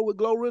Tomorrow with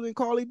Glorilla and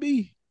Carly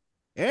B.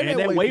 And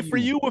that Wait for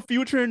You with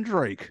Future and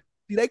Drake.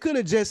 See, they could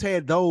have just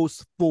had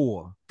those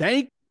four.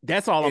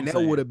 That's all I'm saying.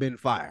 And that would have been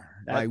fire.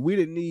 Like, we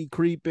didn't need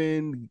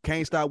Creeping.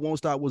 Can't Stop, Won't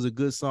Stop was a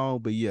good song.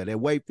 But yeah, that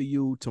Wait for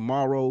You,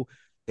 Tomorrow,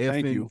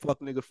 effing Fuck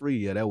Nigga Free.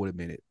 Yeah, that would have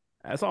been it.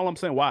 That's all I'm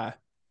saying. Why?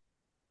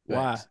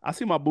 I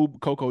see my boo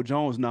Coco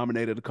Jones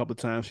nominated a couple of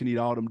times. She need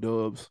all them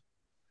dubs.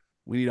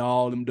 We need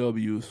all them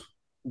W's.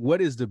 What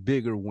is the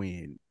bigger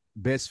win?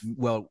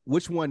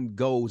 Which one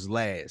goes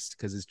last?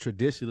 Because it's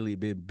traditionally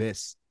been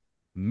best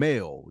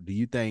male. Do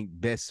you think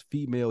best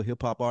female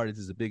hip-hop artist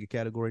is a bigger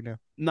category now?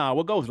 Nah,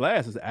 what goes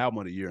last is the album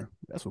of the year.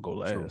 That's what goes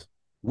last. True.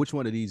 Which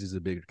one of these is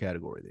a bigger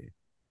category then?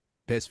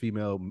 Best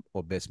female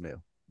or best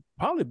male?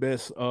 Probably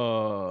best.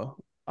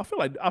 I feel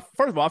like,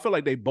 first of all, I feel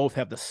like they both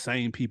have the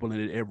same people in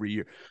it every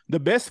year. The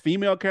best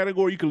female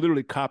category, you can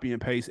literally copy and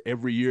paste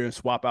every year and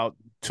swap out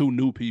 2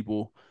 new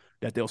people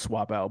that they'll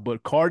swap out.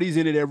 But Cardi's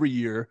in it every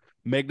year.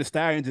 Meg Thee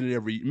Stallion's in it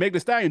every year. Meg Thee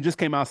Stallion just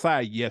came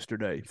outside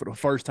yesterday for the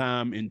first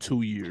time in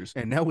 2 years.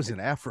 And that was in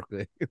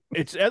Africa.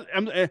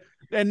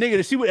 And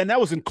that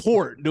was in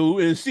court,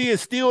 dude. And she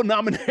is still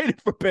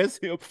nominated for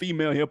best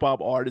female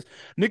hip-hop artist.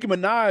 Nicki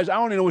Minaj, I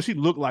don't even know what she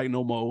looked like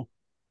no more.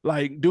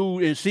 Like,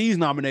 dude, and she's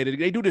nominated.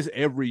 They do this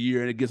every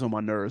year, and it gets on my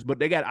nerves. But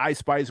they got Ice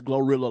Spice,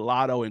 Glorilla,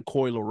 Lotto, and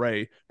Coi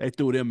Leray. They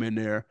threw them in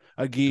there.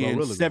 Again,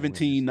 Glorilla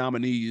 17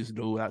 nominees,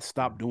 dude. I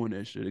stopped doing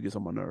that shit. It gets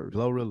on my nerves.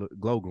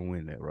 Glow gonna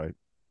win that, right?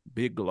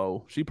 Big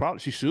Glow. She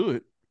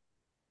should.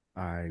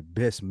 All right,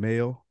 best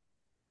male.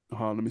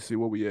 Let me see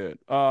where we at.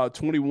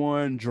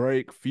 21,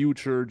 Drake,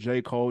 Future,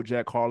 J. Cole,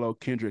 Jack Harlow,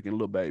 Kendrick, and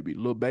Lil Baby.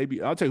 Lil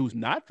Baby, I'll tell you who's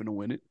not finna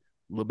win it.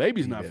 Lil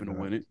Baby's not finna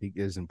win it.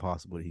 It's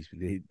impossible.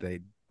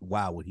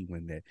 Why would he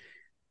win that?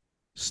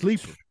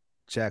 Sleeper,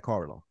 Jack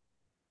Harlow.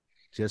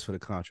 Just for the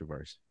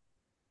controversy.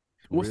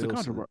 What's the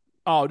controversy?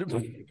 Oh,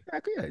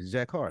 yeah,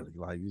 Jack Harlow.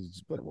 Like,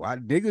 why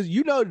niggas?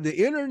 You know, the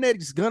internet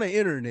is gonna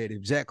internet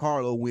if Jack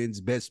Harlow wins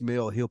best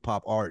male hip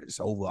hop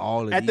artist over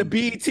all of at the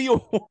BET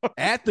Awards.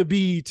 At the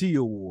BET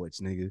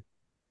Awards, nigga.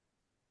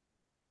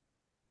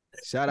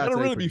 Shout out to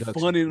really be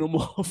funny no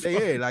more.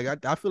 Yeah,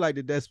 like I feel like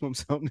that's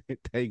something that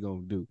they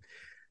gonna do.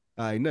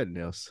 All right, nothing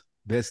else.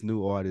 Best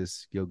new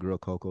artist, your girl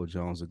Coco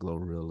Jones or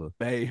Glorilla.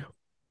 Babe.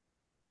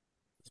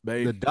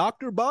 The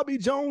Dr. Bobby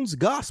Jones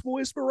Gospel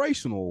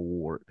Inspirational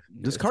Award.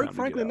 Does Kirk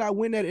Franklin not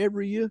win that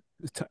every year?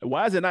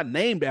 Why is it not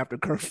named after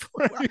Kirk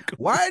Franklin?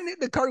 Why isn't it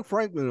the Kirk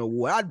Franklin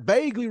Award? I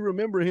vaguely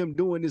remember him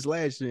doing this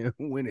last year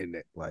and winning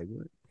that. Like,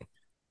 what?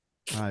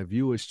 All right,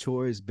 Viewer's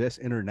Choice, Best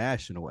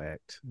International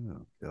Act.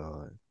 Oh,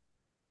 God.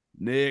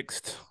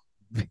 Next.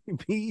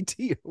 BET,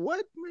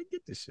 what? Man,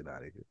 get this shit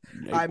out of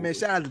here. All right, man,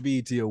 shout out to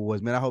BET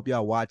Awards, man. I hope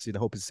y'all watch it. I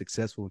hope it's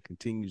successful and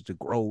continues to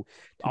grow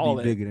to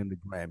be bigger than the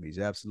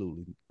Grammys.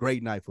 Absolutely.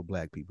 Great night for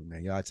black people,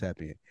 man. Y'all tap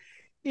in.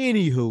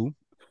 Anywho,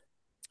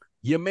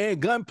 your man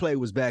Gunplay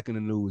was back in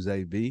the news,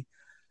 AB.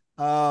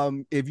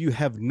 If you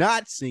have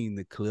not seen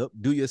the clip,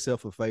 do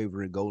yourself a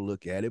favor and go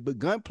look at it. But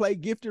Gunplay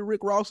gifted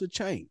Rick Ross a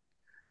chain.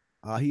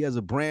 He has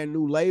a brand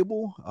new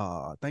label.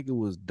 I think it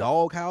was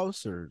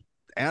Doghouse or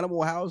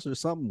Animal House or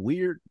something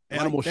weird.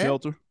 Animal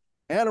Shelter.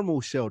 Animal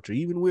Shelter,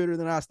 even weirder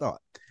than I thought.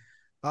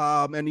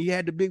 And he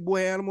had the Big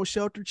Boy Animal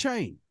Shelter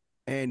chain.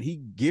 And he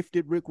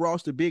gifted Rick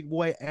Ross the Big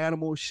Boy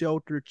Animal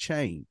Shelter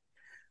chain.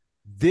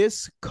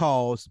 This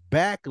caused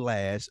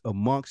backlash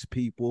amongst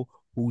people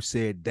who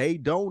said they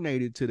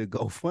donated to the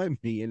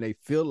GoFundMe and they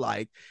feel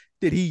like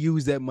that he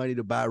used that money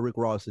to buy Rick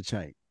Ross a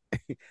chain.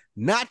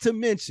 Not to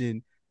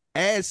mention,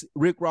 as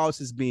Rick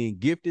Ross is being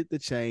gifted the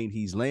chain,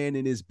 he's laying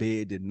in his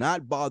bed, did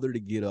not bother to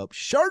get up,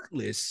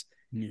 shirtless,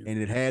 and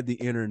it had the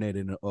internet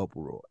in an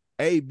uproar.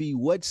 AB,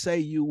 what say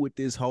you with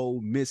this whole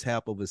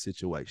mishap of a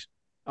situation?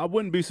 I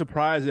wouldn't be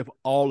surprised if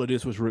all of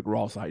this was Rick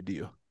Ross'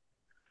 idea.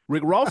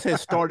 Rick Ross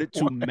has started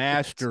to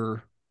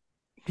master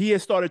he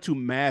has started to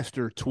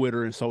master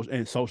Twitter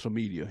and social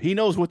media. He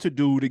knows what to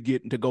do to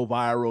go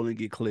viral and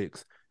get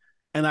clicks.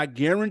 And I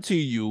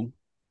guarantee you,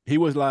 he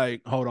was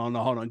like, hold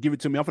on, give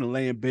it to me. I'm finna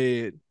lay in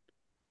bed.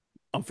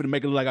 I'm finna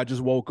make it look like I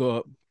just woke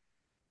up.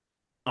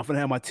 I'm finna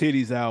have my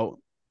titties out.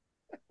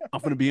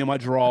 I'm finna be in my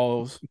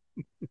drawers.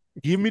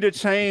 Give me the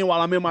chain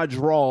while I'm in my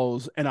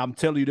drawers, and I'm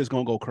telling you, this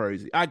gonna go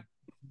crazy. I'm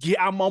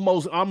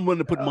willing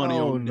to put money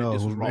on that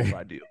this was Ross'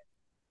 idea.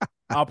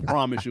 I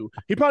promise you.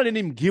 He probably didn't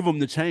even give him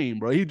the chain,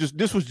 bro.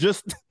 This was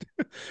just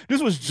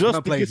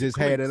Gunplay just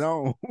had it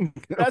on.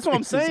 That's what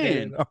I'm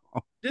saying.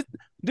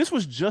 This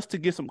was just to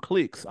get some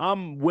clicks.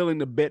 I'm willing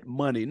to bet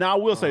money. Now I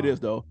will say this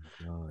though.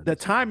 God, the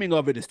timing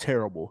of it is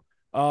terrible.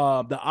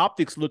 The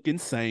optics look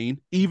insane,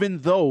 even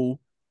though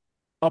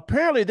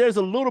apparently there's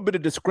a little bit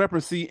of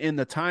discrepancy in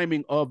the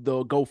timing of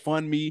the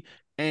GoFundMe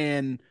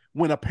and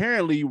when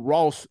apparently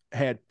Ross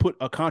had put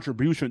a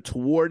contribution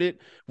toward it,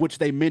 which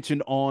they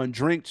mentioned on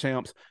Drink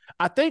Champs.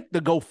 I think the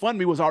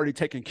GoFundMe was already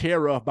taken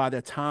care of by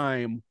the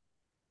time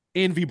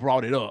Envy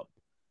brought it up.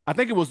 I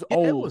think it was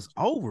old. It was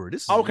over.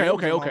 This is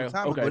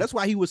okay. That's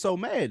why he was so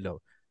mad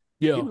though.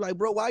 Yeah, he was like,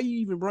 bro, why are you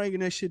even bringing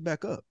that shit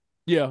back up?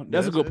 Yeah,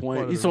 that's a good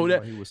point. He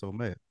was so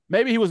mad.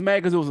 Maybe he was mad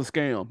because it was a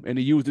scam and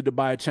he used it to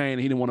buy a chain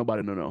and he didn't want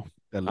nobody to know.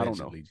 Allegedly, I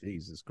don't know.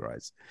 Jesus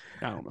Christ.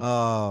 I don't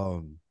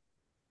know.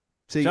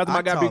 See, shout out to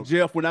my guy Big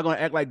Jeff. We're not gonna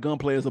act like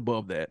Gunplay is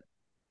above that.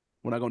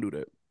 We're not gonna do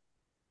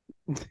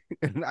that.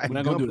 We're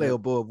not gonna do that.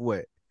 Above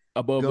what?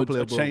 Above a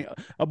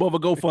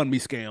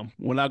GoFundMe scam.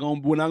 We're not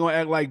gonna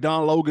act like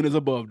Don Logan is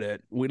above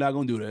that. We're not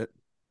gonna do that.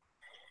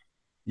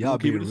 Y'all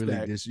being really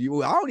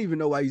I don't even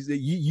know why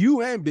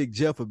you and Big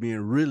Jeff are being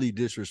really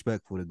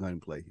disrespectful to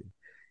Gunplay here.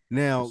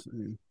 Now,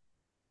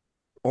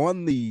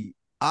 on the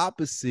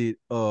opposite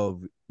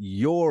of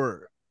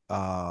your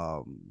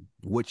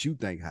what you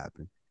think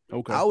happened.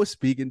 Okay. I was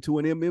speaking to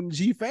an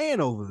MMG fan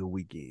over the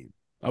weekend.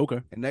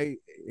 Okay.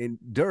 And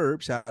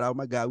Derb, shout out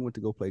my guy, we went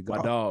to go play golf.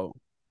 My dog.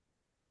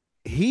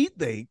 He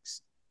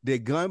thinks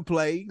that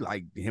Gunplay,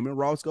 like him and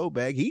Ross go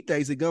back, he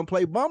thinks that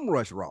Gunplay bum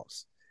rush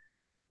Ross.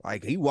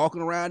 Like he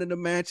walking around in the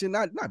mansion,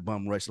 not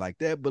bum rush like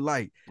that, but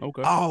like,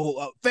 okay.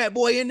 Fat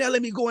boy in there,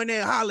 let me go in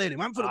there and holler at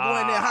him. I'm finna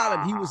go in there and holler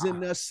at him. He was in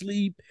there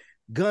asleep.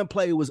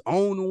 Gunplay was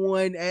on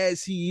one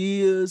as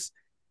he is.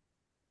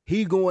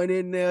 He going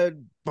in there,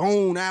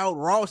 phone out.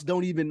 Ross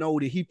don't even know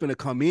that he finna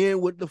come in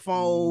with the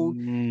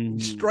phone.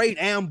 Straight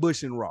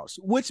ambushing Ross,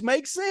 which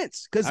makes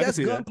sense because that's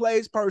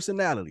Gunplay's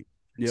personality.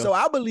 Yep. So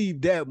I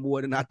believe that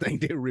more than I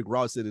think that Rick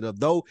Ross set it up.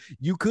 Though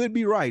you could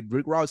be right.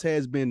 Rick Ross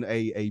has been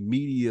a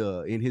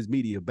media in his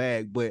media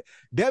bag, but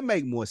that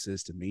make more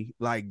sense to me.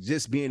 Like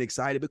just being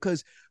excited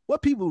because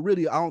what people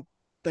really I don't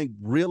think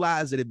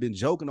realize that have been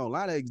joking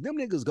online. Like, them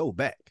niggas go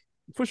back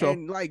for sure.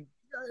 And like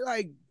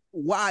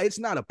why it's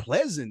not a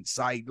pleasant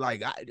sight.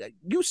 Like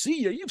you've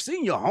seen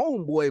your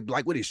homeboy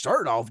like with his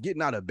shirt off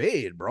getting out of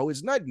bed, bro.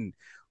 It's nothing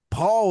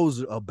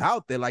pause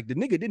about that. Like the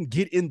nigga didn't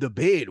get in the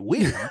bed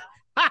with him.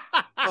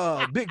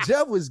 Big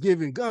Jeff was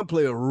giving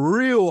Gunplay a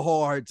real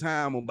hard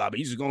time about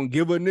he's just gonna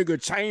give a nigga a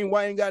chain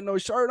while he ain't got no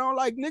shirt on.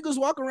 Like niggas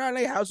walk around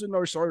their house with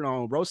no shirt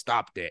on, bro.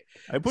 Stop that.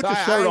 Hey, put your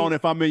shirt on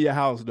if I'm in your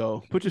house,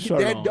 though. Put your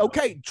shirt on.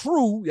 Okay,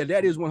 true. Yeah,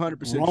 that is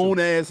 100% grown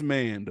ass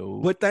man,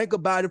 dude. But think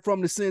about it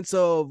from the sense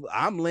of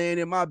I'm laying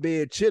in my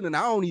bed chilling.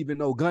 I don't even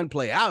know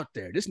Gunplay out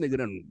there. This nigga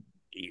done.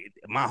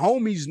 My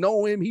homies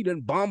know him. He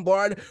done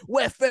bombarded.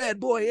 Where Fat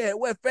Boy at?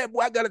 Where Fat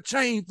Boy? I got a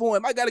chain for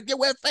him. I got to get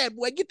where Fat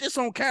Boy. Get this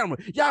on camera.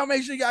 Y'all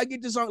make sure y'all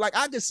get this on. Like,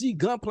 I can see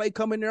Gunplay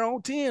coming there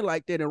on 10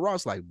 like that. And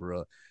Ross like,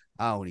 bro,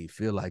 I don't even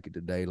feel like it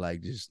today.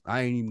 Like,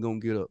 I ain't even going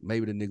to get up.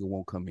 Maybe the nigga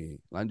won't come in.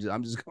 I'm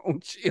just going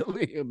to chill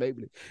in here,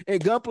 maybe.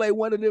 And Gunplay,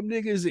 one of them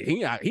niggas, he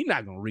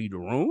not going to read the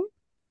room.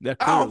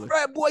 Oh,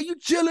 Fat Boy, you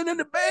chilling in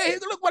the bed.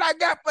 Look what I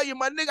got for you,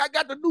 my nigga. I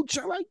got the new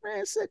chain. Like,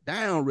 man, sit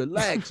down,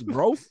 relax,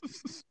 bro.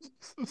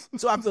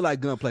 So I feel like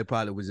Gunplay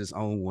probably was just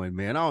on one,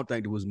 man. I don't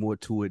think there was more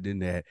to it than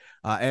that.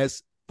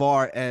 As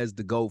far as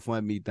the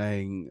GoFundMe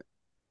thing,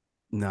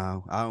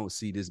 no, I don't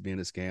see this being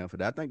a scam for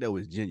that. I think that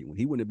was genuine.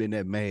 He wouldn't have been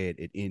that mad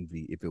at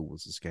Envy if it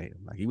was a scam.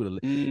 Like he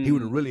would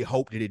have really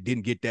hoped that it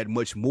didn't get that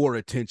much more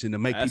attention to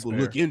make people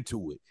look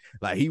into it.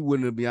 Like he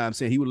wouldn't have been, I'm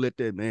saying he would let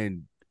that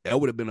man. That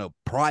would have been a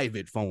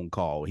private phone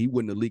call. He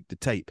wouldn't have leaked the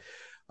tape.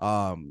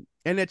 And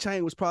that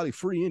chain was probably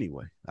free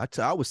anyway.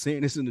 I was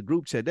saying this in the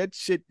group chat.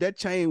 That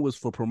chain was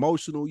for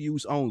promotional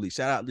use only.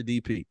 Shout out to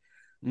DP.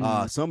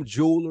 Some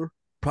jeweler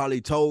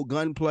probably told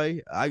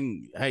Gunplay,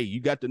 hey,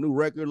 you got the new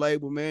record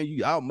label, man.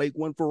 I'll make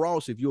one for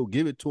Ross if you'll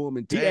give it to him.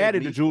 And he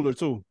added the jeweler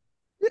too.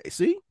 Yeah,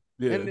 see?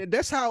 Yeah. And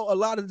that's how a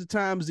lot of the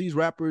times these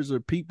rappers or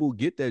people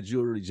get that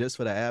jewelry just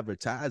for the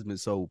advertisement.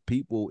 So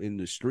people in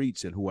the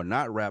streets and who are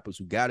not rappers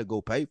who got to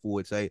go pay for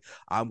it say,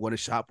 I'm going to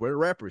shop where the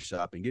rappers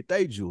shop and get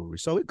their jewelry.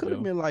 So it could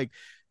have been like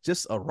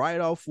just a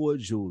write-off for a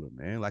jeweler,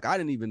 man. Like I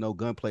didn't even know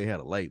Gunplay had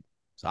a label.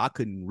 So I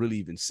couldn't really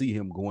even see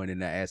him going in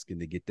there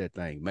asking to get that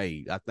thing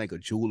made. I think a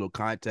jeweler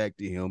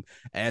contacted him,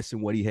 asked him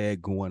what he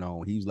had going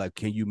on. He was like,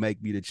 can you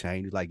make me the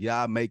chain? He's like,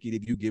 yeah, I'll make it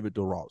if you give it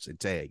to Ross and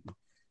tag me.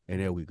 And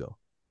there we go.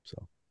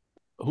 So.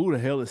 Who the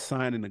hell is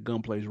signing the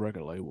Gunplay's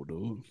record label,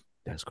 dude?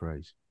 That's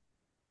crazy.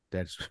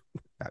 That's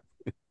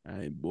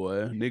hey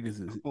boy,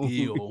 niggas is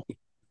ill.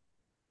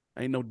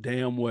 Ain't no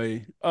damn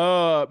way.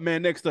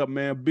 Man, next up,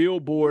 man,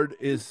 Billboard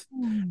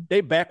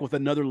they back with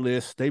another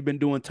list. They've been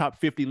doing top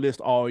 50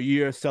 lists all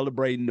year,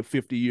 celebrating the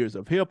 50 years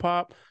of hip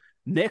hop.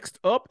 Next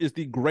up is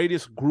the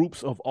greatest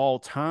groups of all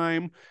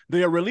time.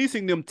 They are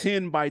releasing them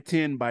 10 by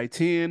 10 by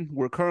 10.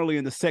 We're currently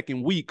in the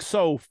second week,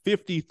 so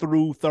 50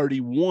 through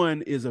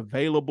 31 is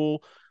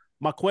available.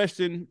 My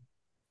question,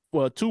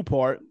 well,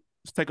 two-part.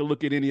 Let's take a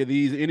look at any of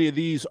these. Any of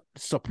these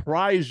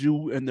surprise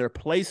you in their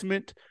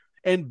placement?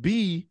 And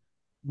B,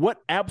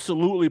 what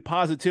absolutely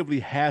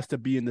positively has to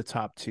be in the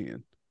top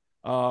 10?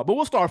 But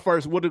we'll start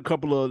first. What are a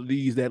couple of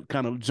these that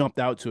kind of jumped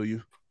out to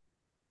you?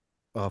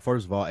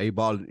 First of all,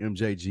 A-Ball and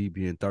MJG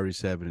being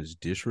 37 is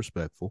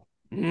disrespectful.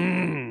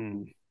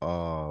 One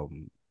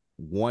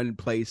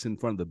place in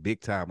front of the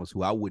big timers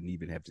who I wouldn't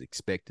even have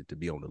expected to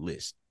be on the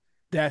list.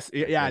 That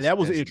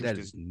was interesting. That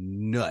is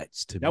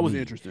nuts to me. That was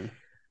interesting.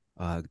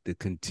 The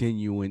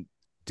continuing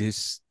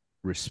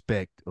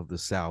disrespect of the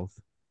South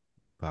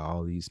by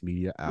all these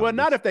media outlets. Well,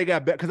 not if they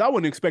got back, because I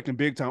wasn't expecting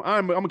big time.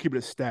 I'm gonna keep it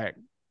a stack.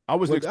 I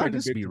wasn't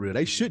expecting big. Be real.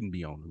 They shouldn't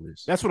be on the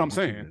list. That's what I'm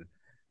saying.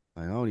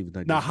 I don't even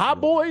think. Now,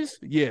 Hot Boys,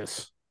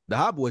 yes. The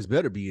Hot Boys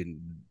better be in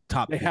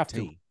top 15. Have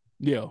to.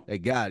 Yeah. They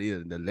got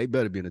it. They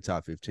better be in the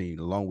top 15,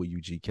 along with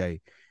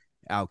UGK.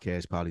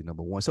 Outkast probably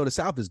number one. So the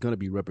South is gonna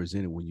be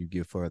represented when you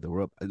get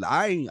further up.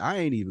 I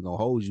ain't even gonna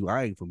hold you.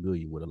 I ain't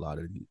familiar with a lot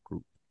of these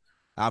groups.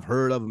 I've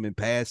heard of them in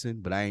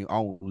passing, but I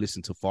don't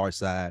listen to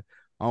Farside.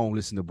 I don't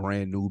listen to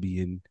Brand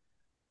Nubian.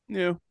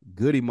 Yeah.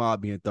 Goody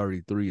Mob being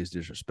 33 is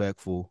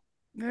disrespectful.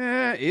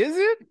 Yeah, is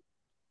it?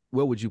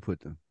 Where would you put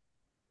them?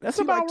 That's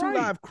about like right. 2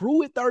 Live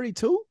Crew at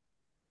 32?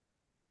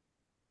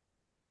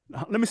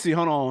 Let me see.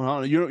 Hold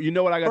on. You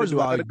know what I got to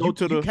do? I got to go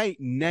to You can't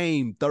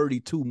name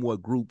 32 more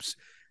groups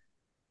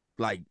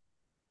like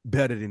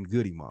better than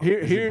Goody Mob.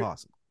 It's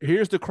impossible.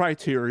 Here's the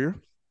criteria.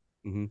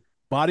 Mm-hmm.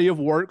 Body of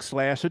work /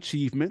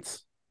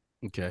 achievements.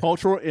 Okay.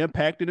 Cultural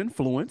impact and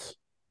influence.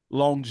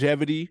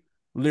 Longevity,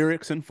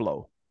 lyrics, and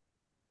flow.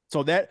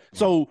 So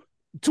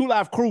 2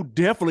 Live Crew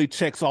definitely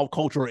checks off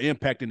cultural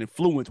impact and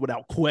influence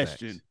without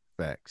question.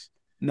 Facts.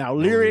 Now,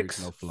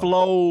 lyrics, no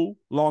flow,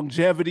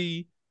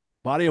 longevity,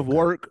 body of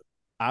work,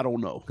 I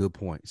don't know. Good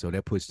point. So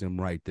that puts them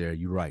right there.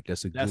 You're right.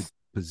 That's a good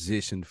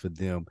position for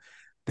them.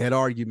 That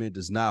argument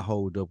does not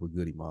hold up with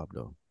Goody Mob,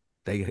 though.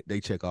 They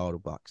check all the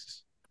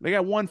boxes. They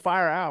got one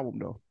fire album,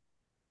 though.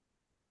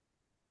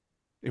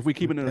 If we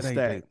keep it in a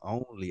stack.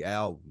 Only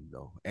album,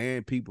 though.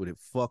 And people that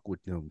fuck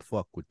with them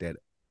fuck with that.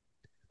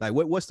 Like,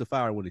 what's the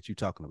fire one that you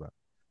talking about?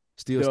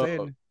 Still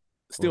Standing?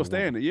 Still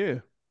Standing, yeah.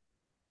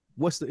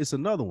 It's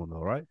another one, though,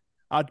 right?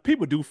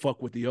 People do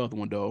fuck with the other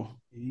one, though.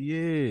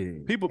 Yeah.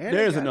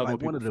 There's another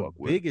one of the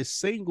biggest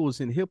singles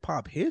in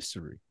hip-hop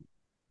history.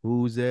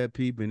 Who's that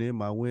peeping in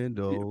my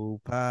window?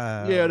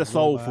 Pie. Yeah, the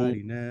soulful.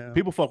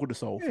 People fuck with the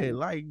soulful. Yeah,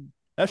 like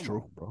that's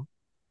true, bro.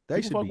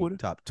 They should be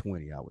top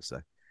 20, I would say.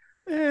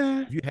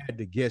 Yeah. If you had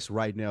to guess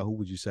right now, who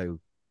would you say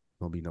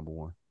gonna be number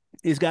one?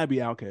 It's gotta be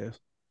Outkast.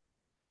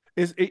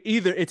 It's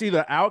either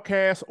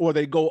Outkast or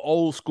they go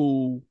old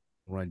school.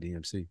 Run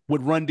DMC.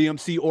 With Run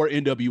DMC or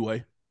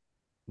NWA.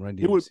 Run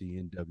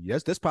DMC,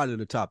 NWA. That's probably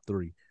the top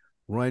 3.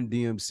 Run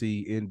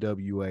DMC,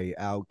 NWA,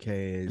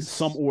 Outkast. In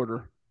some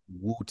order.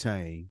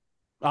 Wu-Tang.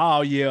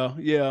 Oh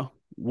yeah.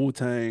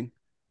 Wu-Tang.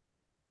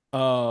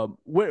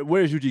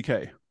 Where's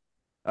UGK?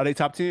 Are they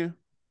top 10?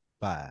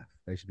 5.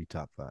 They should be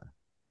top 5.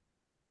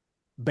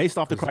 Based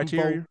off the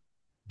criteria?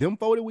 Them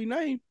 4 that we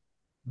named,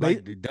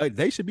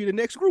 they should be the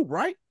next group,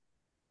 right?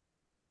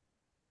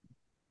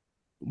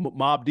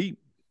 Mobb Deep.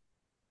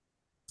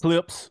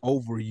 Clips.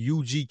 Over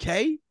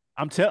UGK?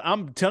 I'm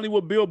telling you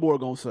what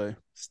Billboard gonna say.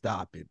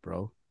 Stop it,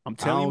 bro. I'm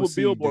telling you what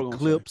Billboard gonna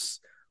Clips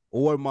say.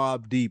 Or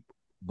Mobb Deep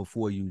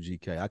before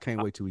UGK. I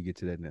can't wait till we get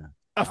to that now.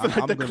 I feel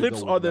like the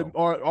Clips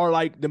are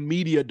like the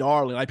media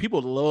darling. Like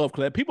people love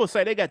Clips. People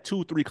say they got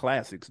 2-3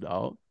 classics,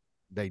 dog.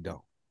 They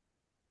don't.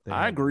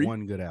 I agree.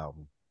 One good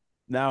album.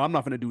 Now I'm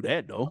not gonna do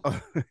that though.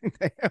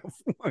 They have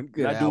one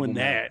good album. Not doing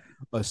that.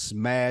 A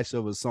smash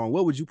of a song.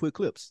 What would you put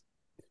Clips?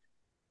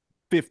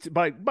 15,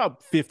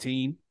 about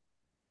 15.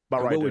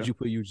 About right. What would you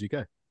put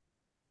UGK?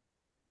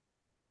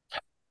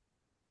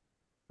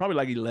 Probably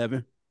like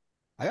 11.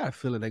 I got a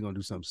feeling they're gonna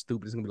do something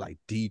stupid. It's gonna be like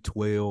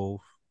D12.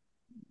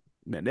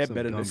 Man, that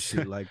better than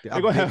shit like that.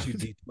 I bet you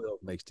D12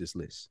 makes this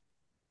list.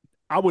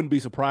 I wouldn't be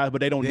surprised,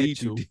 but they don't need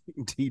to.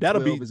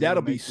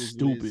 That'll be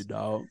stupid, list.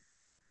 Dog.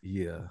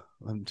 Yeah,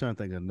 I'm trying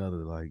to think of another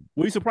like.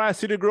 Were you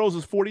surprised City Girls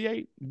is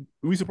 48?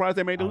 Were you surprised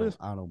they made the list?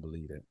 I don't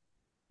believe that.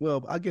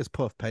 Well, I guess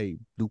Puff paid.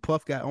 Do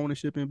Puff got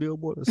ownership in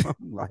Billboard or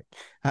something? Like,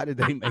 how did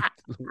they make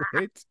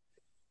it?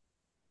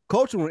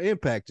 Cultural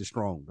impact is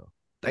strong though.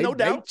 No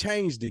doubt. They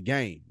changed the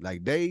game.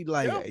 Like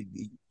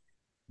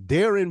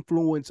their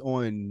influence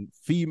on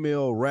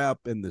female rap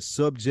and the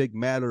subject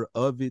matter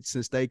of it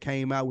since they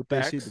came out with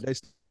that shit that they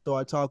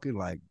started talking,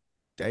 like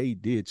they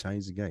did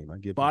change the game. I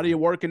get body of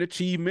work and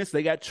achievements.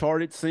 They got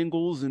charted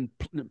singles and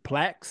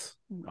plaques,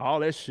 all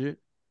that shit.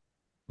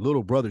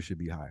 Little Brother should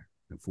be higher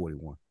than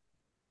 41.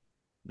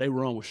 They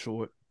run with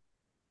short.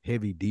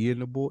 Heavy D in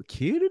the board.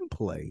 Kid and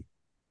Play.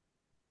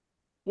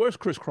 Where's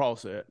Chris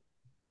Cross at?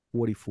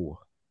 44.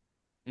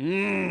 I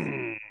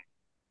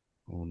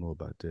don't know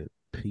about that.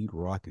 Pete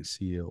Rock and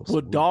CL.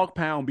 Will Dog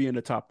Pound be in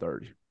the top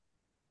 30?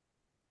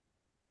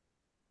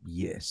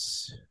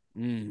 Yes.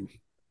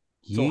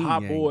 So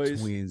Hot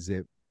Boys. Twins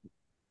at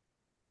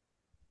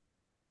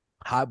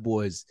Hot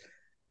Boys,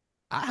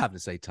 I have to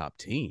say top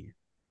 10.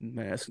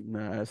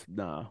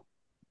 Nah.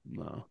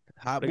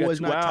 Hot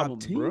Boys not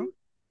albums, top 10? Bro.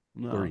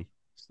 No. 3.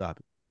 Stop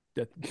it.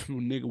 That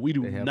nigga, we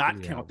do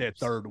not count that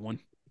third one.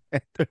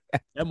 That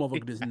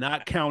motherfucker does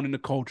not count in the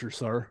culture,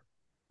 sir.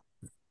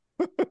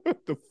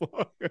 The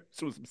fuck?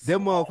 That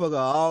motherfucker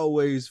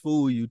always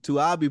fool you too.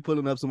 I'll be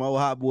pulling up some old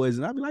Hot Boys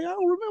and I'll be like, I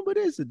don't remember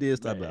this or this.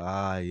 I'll be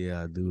like,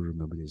 yeah, I do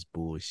remember this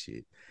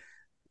bullshit.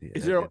 Yeah,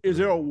 is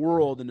there a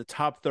world in the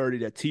top 30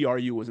 that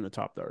TRU was in the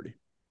top 30?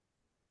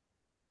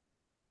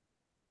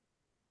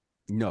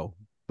 No,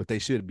 but they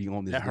should be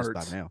on this list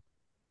by now.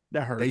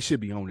 That hurts. They should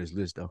be on this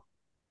list though.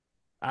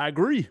 I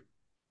agree.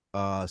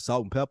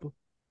 Salt and Pepper.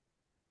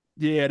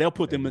 Yeah, they'll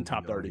put them in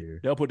top 30.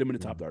 They'll put them in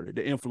the top 30.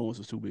 The influence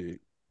is too big.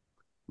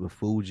 The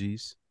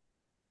Fugees.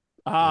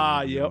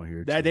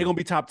 Yep. They're gonna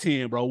be top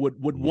 10, bro. With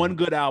one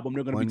good album,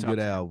 they're gonna be top 10. One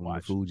good album.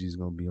 The Fugees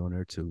gonna be on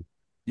there too.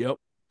 Yep.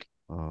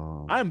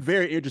 I'm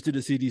very interested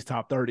to see these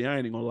top 30. I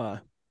ain't even gonna lie.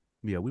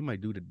 Yeah, we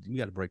might do we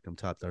got to break them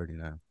top 30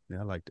 now.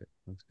 Yeah, I like that.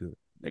 That's good.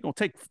 They're gonna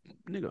take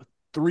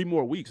 3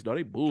 more weeks, though.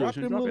 They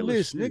bullshit. Drop them little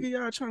list, nigga.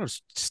 Y'all trying to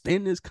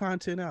extend this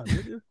content out,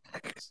 nigga.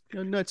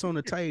 Your nuts on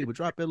the table.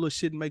 Drop that little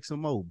shit and make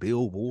some more.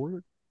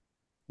 Billboard.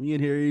 We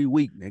in here every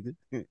week, nigga.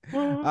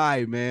 All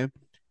right, man.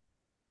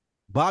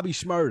 Bobby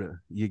Shmurda,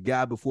 your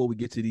guy before we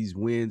get to these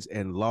wins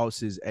and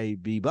losses,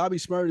 AB. Bobby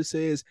Shmurda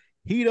says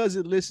he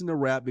doesn't listen to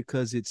rap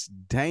because it's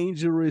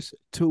dangerous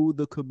to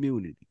the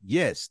community.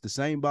 Yes, the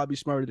same Bobby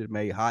Shmurda that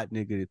made Hot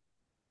Nigga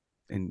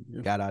and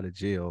got out of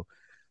jail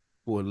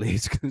for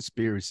alleged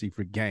conspiracy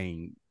for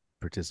gang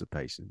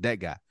participation. That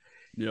guy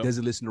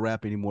doesn't listen to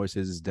rap anymore,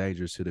 says it's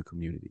dangerous to the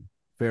community.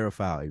 Fair or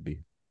foul, AB?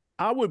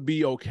 I would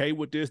be okay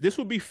with this. This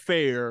would be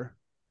fair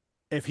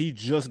if he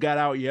just got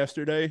out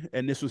yesterday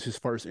and this was his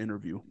first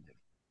interview.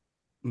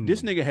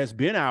 This nigga has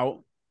been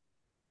out,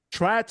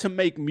 tried to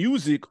make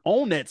music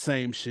on that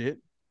same shit.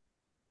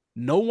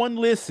 No one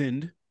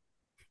listened.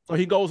 So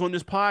he goes on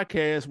this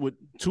podcast with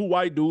 2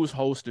 white dudes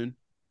hosting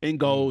and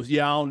goes,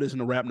 yeah, I don't listen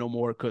to rap no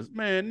more because,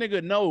 man,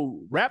 nigga,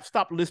 no. Rap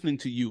stopped listening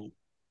to you,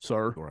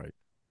 sir. Right.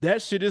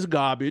 That shit is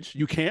garbage.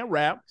 You can't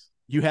rap.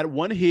 You had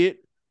one hit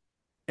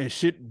and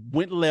shit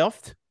went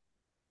left.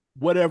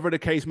 Whatever the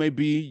case may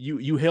be,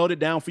 you held it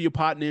down for your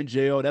partner in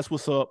jail. That's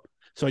what's up.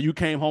 So you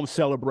came home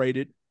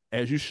celebrated,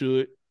 as you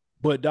should.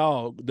 But,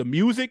 dog, the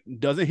music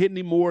doesn't hit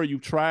anymore. You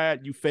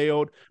tried. You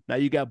failed. Now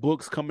you got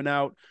books coming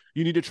out.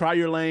 You need to try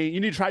your lane. You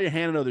need to try your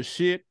hand at other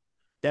shit.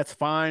 That's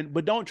fine.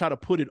 But don't try to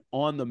put it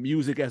on the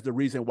music as the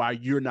reason why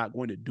you're not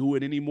going to do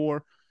it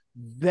anymore.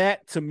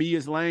 That, to me,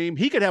 is lame.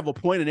 He could have a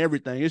point in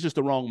everything. It's just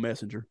the wrong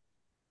messenger.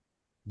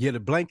 Yeah, the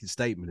blanket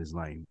statement is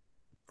lame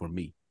for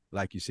me.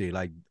 Like you said,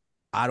 like,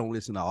 I don't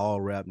listen to all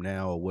rap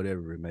now or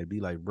whatever it may be.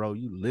 Like, bro,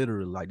 you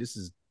literally, like, this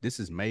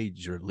is made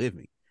your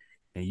living.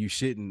 And you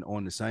shitting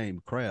on the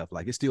same craft.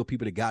 Like, it's still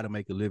people that got to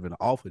make a living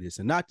off of this.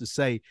 And not to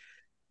say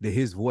that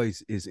his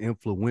voice is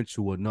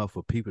influential enough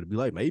for people to be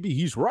like, maybe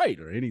he's right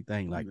or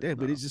anything like that. No.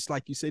 But it's just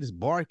like you said, it's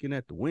barking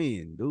at the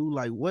wind, dude.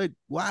 Like, what?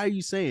 Why are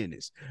you saying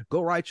this?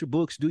 Go write your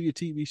books, do your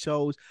TV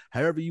shows.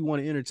 However you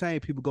want to entertain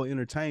people, go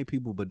entertain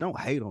people. But don't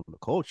hate on the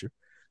culture.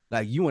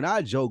 Like, you and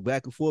I joke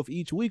back and forth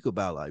each week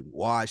about, like,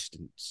 washed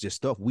and just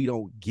stuff we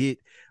don't get.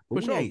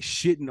 But we ain't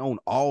shitting on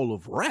all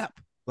of rap.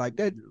 Like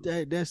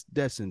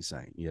that's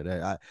insane.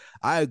 Yeah,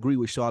 I agree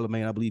with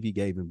Charlamagne. I believe he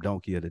gave him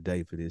Donkey of the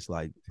Day for this.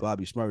 Like,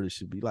 Bobby Shmurda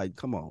should be like,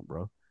 come on,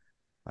 bro.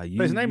 Like,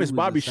 his name is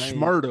Bobby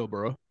Shmurda,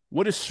 bro.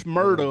 What is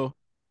Shmurda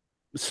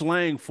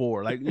slang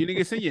for? Like, you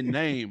nigga say your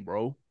name,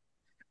 bro.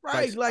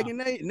 Right. Like,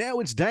 and now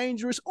it's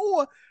dangerous.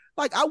 Or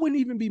like, I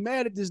wouldn't even be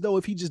mad at this though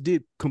if he just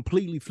did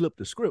completely flip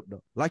the script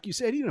though. Like you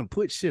said, he done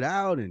put shit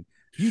out and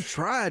you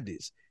tried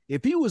this.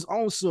 If he was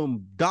on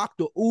some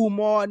Dr.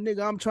 Umar,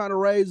 nigga, I'm trying to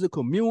raise a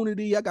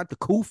community. I got the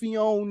kufi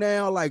on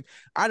now. Like,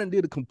 I done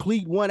did a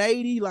complete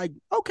 180. Like,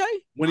 okay.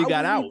 When he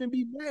got out. I wouldn't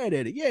even be mad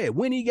at it. Yeah,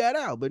 when he got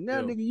out. But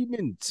now, nigga, you've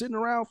been sitting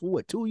around for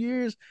what, 2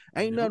 years?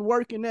 Ain't nothing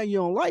working now. You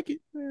don't like it?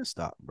 Man,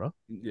 stop, bro.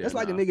 Yeah, that's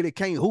like a nigga that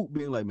can't hoop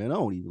being like, man, I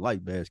don't even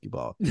like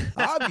basketball.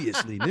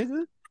 Obviously,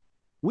 nigga.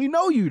 We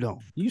know you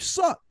don't. You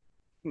suck.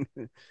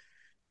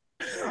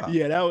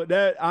 Yeah,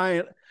 that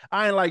I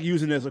ain't like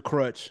using it as a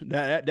crutch.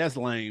 That's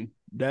lame.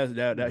 That's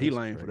he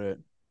lame crazy. For that.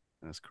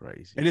 That's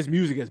crazy. And his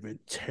music has been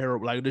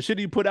terrible. Like, the shit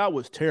he put out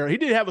was terrible. He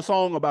did have a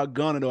song about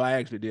Gunna though. I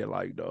actually did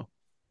like though.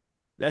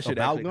 That shit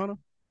about Gunna?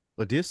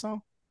 But this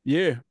song?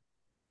 Yeah.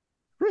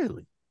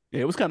 Really?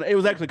 Yeah, it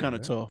was actually kind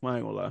of tough. I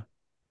ain't gonna lie.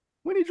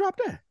 When he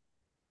dropped that?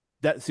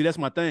 That's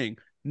my thing.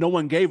 no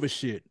one gave a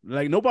shit.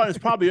 Like nobody's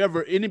probably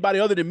ever anybody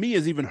other than me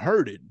has even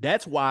heard it.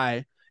 That's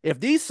why if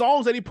these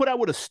songs that he put out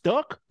would have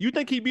stuck, you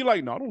think he'd be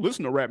like, no, I don't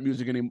listen to rap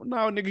music anymore. No,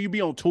 nigga, you'd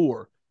be on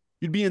tour.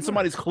 You'd be in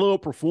somebody's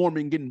club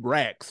performing, getting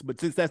racks. But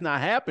since that's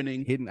not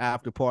happening, hitting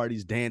after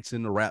parties,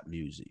 dancing to rap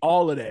music,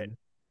 all of that.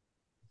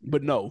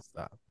 But no.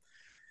 Stop.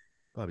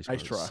 Probably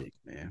nice try. Sick,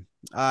 man.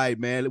 All right,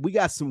 man. We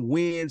got some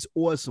wins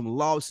or some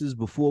losses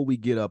before we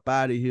get up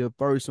out of here.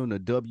 First on the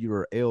W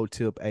or L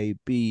tip,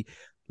 AB,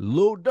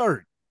 Lil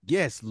Durk.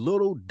 Yes,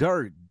 Little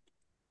Durk,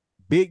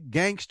 Big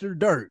Gangster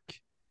Durk,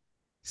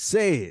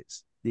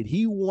 says that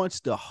he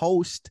wants to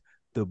host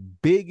the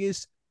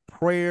biggest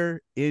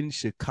prayer in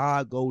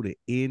Chicago to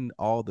end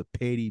all the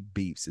petty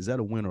beefs. Is that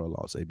a win or a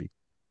loss, AB?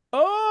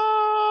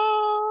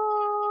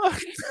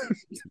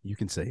 You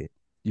can say it.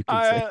 You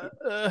can say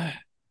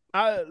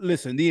it.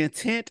 Listen, the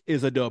intent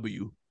is a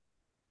W.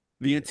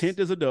 The intent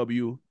is a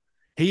W.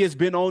 He has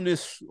been on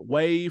this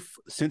wave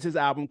since his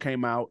album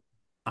came out.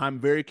 I'm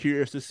very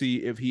curious to see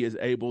if he is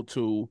able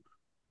to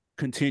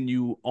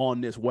continue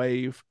on this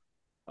wave.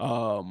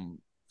 So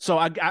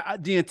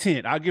the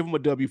intent, I'll give him a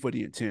W for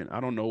the intent. I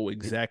don't know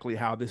exactly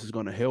how this is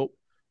going to help,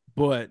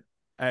 but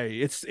hey,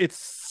 it's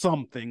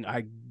something,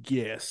 I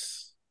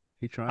guess.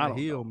 He trying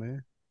to heal,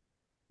 man.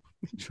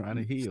 Trying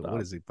to heal. Stop.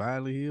 What is it?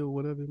 Finally heal,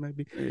 whatever it may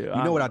be. Yeah,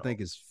 you know what I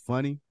think is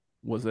funny?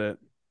 What's that?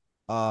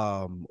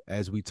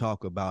 As we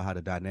talk about how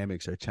the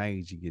dynamics are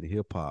changing in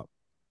hip hop.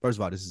 First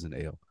of all, this is an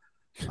L.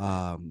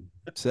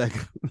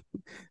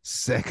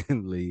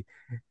 Secondly,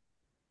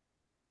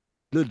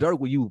 Lil Durk,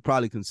 what you would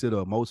probably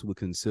consider, most would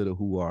consider,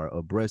 who are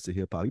abreast of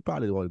hip hop, he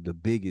probably one of the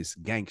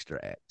biggest gangster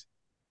act.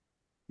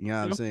 You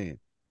know what I'm saying?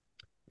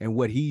 And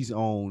what he's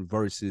on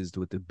versus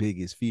what the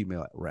biggest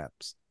female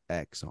raps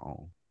acts are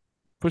on.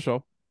 For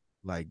sure.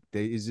 Like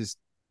it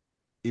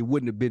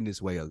wouldn't have been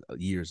this way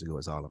years ago.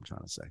 Is all I'm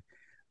trying to say.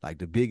 Like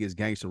the biggest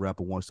gangster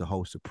rapper wants to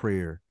host a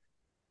prayer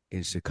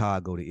in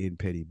Chicago to end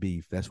petty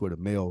beef. That's where the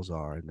males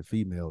are, and the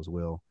females,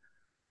 well,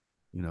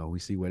 you know, we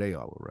see where they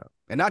are with rap.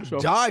 And not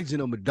dodging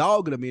them or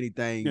dogging them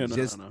anything,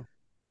 just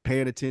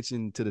paying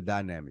attention to the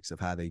dynamics of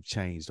how they've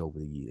changed over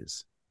the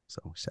years.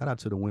 So shout out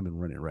to the women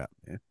running rap,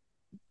 man.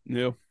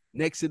 Yeah.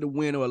 Next in the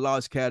win or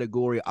loss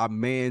category, our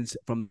man's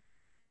from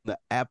the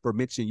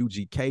aforementioned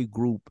UGK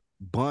group,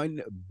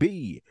 Bun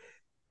B.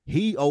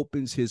 He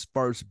opens his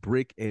first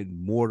brick and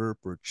mortar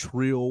for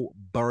Trill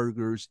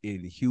Burgers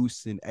in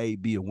Houston.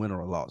 AB, a win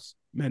or a loss?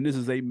 Man, this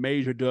is a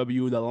major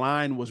W. The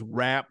line was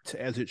wrapped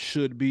as it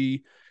should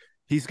be.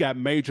 He's got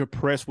major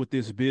press with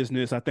this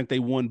business. I think they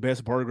won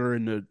Best Burger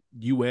in the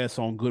U.S.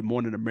 on Good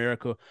Morning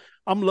America.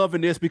 I'm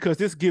loving this because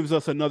this gives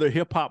us another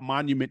hip-hop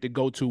monument to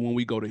go to when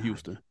we go to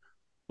Houston.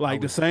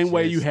 Like the same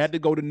way you had to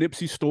go to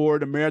Nipsey's store,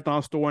 the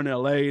Marathon store in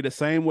L.A., the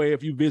same way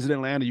if you visit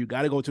Atlanta, you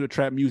got to go to the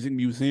Trap Music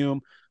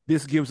Museum.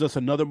 This gives us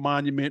another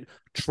monument.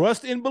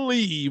 Trust and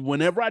believe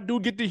whenever I do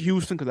get to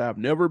Houston, because I've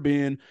never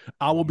been,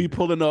 I will be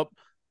pulling up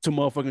to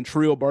motherfucking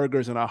Trill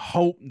Burgers, and I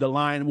hope the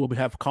line will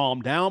have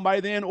calmed down by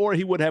then, or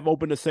he would have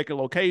opened a second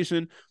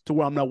location to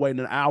where I'm not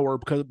waiting an hour,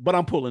 but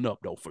I'm pulling up,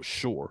 though, for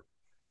sure.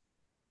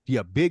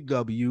 Yeah, big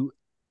W.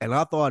 And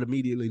I thought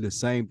immediately the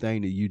same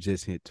thing that you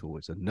just hit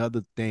towards.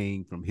 Another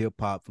thing from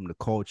hip-hop, from the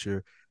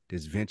culture,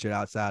 that's ventured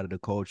outside of the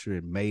culture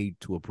and made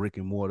to a brick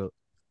and mortar.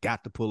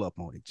 Got to pull up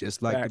on it,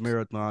 just like the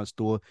Marathon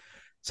store.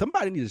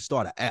 Somebody needs to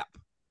start an app,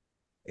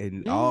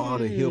 and all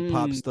the hip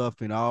hop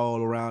stuff and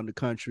all around the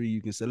country.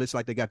 You can say it's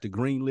like they got the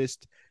green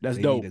list. That's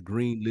they dope. Need a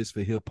green list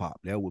for hip hop.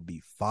 That would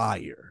be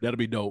fire. That'll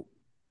be dope.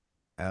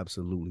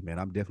 Absolutely, man.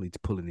 I'm definitely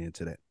pulling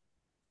into that.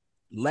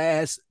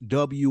 Last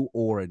W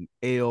or an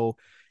L.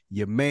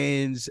 Your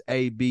man's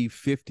AB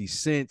 50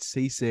 cents.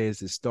 He says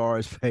the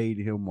Stars paid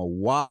him a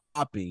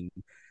whopping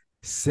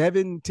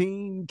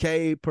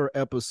 $17K per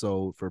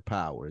episode for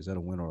Power. Is that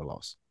a win or a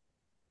loss?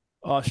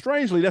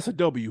 Strangely, that's a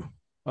W.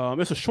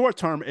 It's a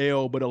short-term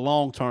L, but a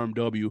long-term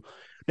W.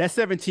 That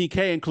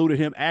 $17K included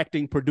him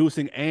acting,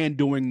 producing, and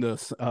doing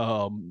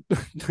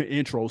the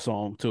intro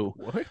song too.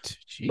 What?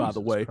 Jesus, by the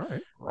way,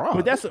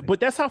 right. But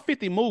that's how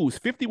 50 moves.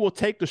 50 will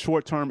take the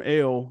short-term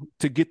L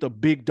to get the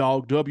big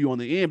dog W on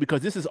the end,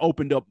 because this has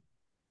opened up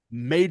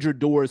major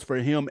doors for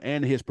him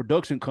and his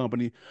production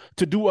company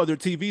to do other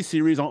TV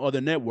series on other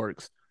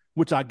networks,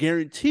 which I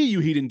guarantee you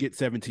he didn't get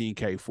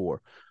 $17K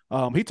for.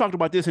 He talked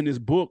about this in his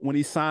book. When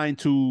he signed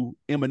to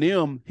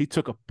Eminem, he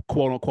took a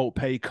quote-unquote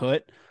pay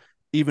cut,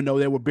 even though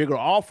there were bigger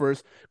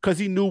offers, because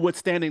he knew what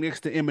standing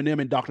next to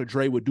Eminem and Dr.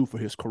 Dre would do for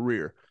his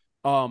career.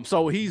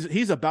 So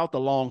he's about the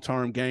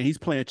long-term game. He's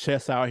playing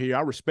chess out here.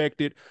 I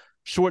respect it.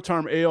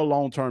 Short-term L,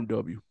 long-term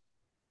W.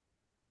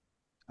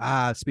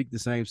 I speak the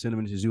same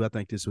sentiments as you. I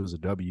think this was a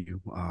W.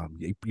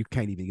 You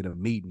can't even get a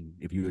meeting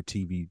if you're a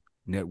TV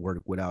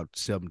network without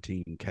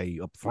 $17K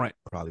up front,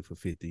 probably for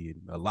 50,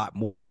 and a lot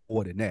more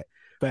than that.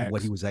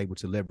 What he was able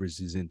to leverage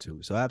this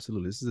into. So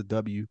absolutely, this is a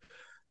W.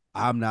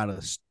 I'm not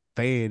a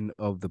fan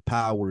of the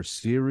Power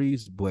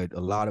series, but a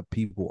lot of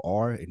people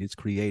are, and it's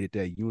created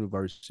that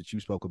universe that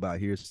you spoke about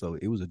here. So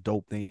it was a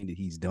dope thing that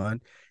he's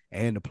done,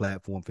 and the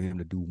platform for him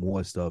to do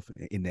more stuff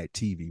in that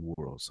TV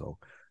world. So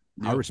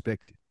I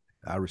respect it.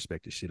 I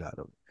respect the shit out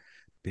of it.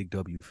 Big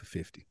W for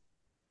 50.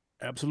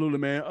 Absolutely,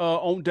 man.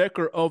 On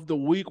Decker of the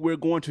Week, we're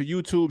going to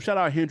YouTube. Shout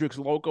out Hendrix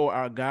Loco,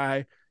 our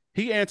guy.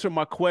 He answered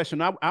my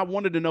question. I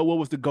wanted to know what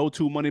was the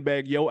go-to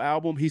Moneybagg Yo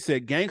album. He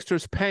said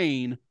Gangsta's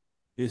Pain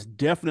is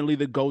definitely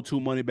the go-to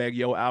Moneybagg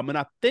Yo album. And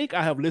I think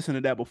I have listened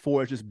to that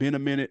before. It's just been a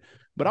minute.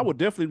 But I would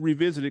definitely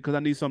revisit it because I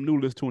need something new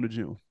to listen to in the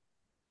gym.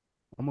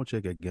 I'm going to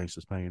check that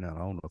Gangsta's Pain out. I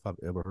don't know if I've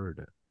ever heard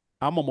that.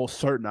 I'm almost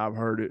certain I've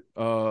heard it.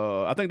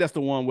 I think that's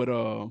the one with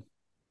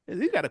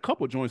he got a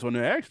couple joints on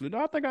there, actually.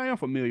 I think I am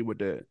familiar with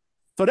that.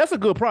 So that's a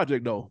good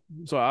project, though.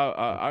 So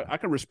I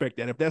can respect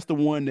that. If that's the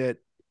one that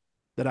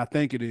I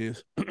think it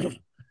is,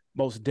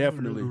 most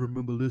definitely. I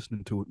remember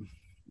listening to it.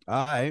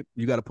 All right.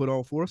 You got to put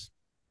on for us?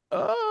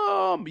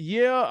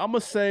 Yeah, I'm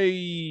going to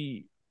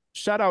say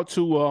shout out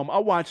to, I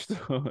watched,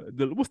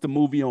 what's the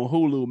movie on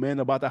Hulu, man,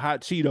 about the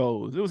hot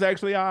Cheetos. It was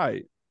actually all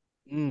right.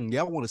 Yeah,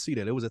 I want to see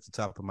that. It was at the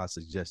top of my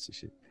suggested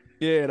shit.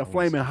 Yeah, the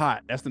Flaming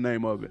Hot. That's the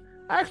name of it.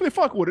 I actually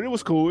fuck with it. It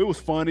was cool. It was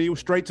funny. It was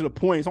straight to the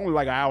point. It's only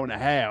like an hour and a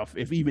half,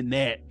 if even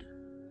that.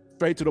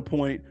 Straight to the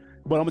point.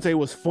 But I'm gonna tell you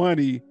what's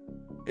funny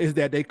is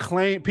that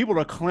people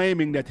are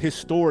claiming that his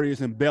story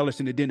is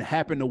embellished and it didn't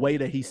happen the way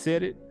that he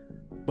said it.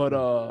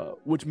 But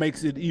which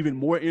makes it even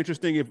more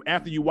interesting. If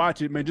after you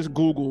watch it, man, just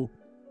Google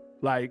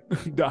like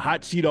the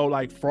hot Cheeto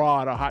like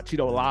fraud or hot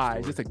Cheeto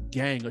lies. It's a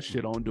gang of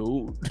shit on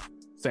dude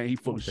saying he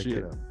full of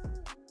shit.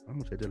 I'm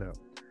gonna check that out.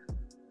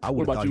 I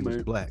would have thought he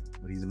was black,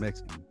 but he's a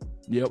Mexican.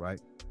 Yep.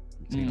 Right?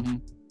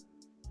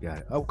 Got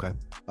it. Okay.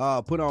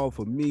 Put on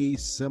for me,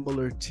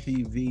 Similar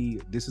TV.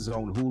 This is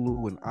on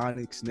Hulu and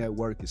Onyx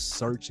Network. Is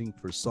Searching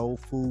for Soul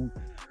Food.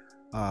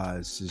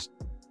 It's just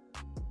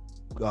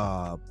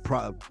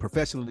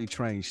professionally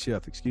trained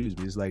chef. Excuse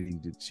me. This lady,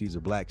 she's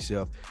a black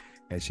chef,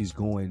 and she's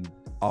going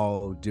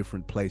all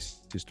different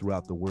places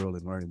throughout the world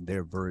and learning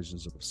their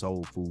versions of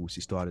soul food.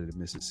 She started in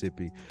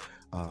Mississippi.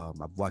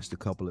 I've watched a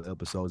couple of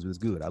episodes. It was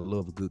good. I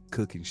love a good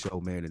cooking show,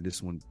 man. And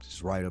this one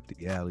is right up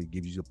the alley.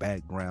 Gives you a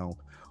background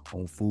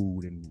on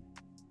food and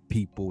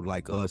people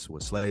like us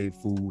with slave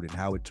food and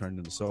how it turned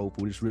into soul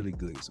food. It's really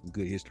good. Some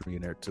good history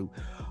in there too.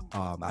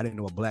 I didn't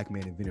know a black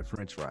man invented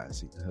French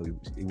fries.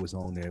 It was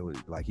on there.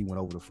 Like he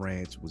went over to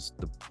France, was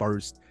the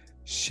first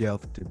chef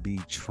to be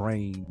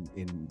trained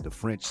in the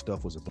French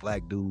stuff, was a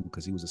black dude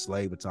because he was a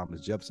slave of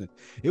Thomas Jefferson.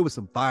 It was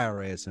some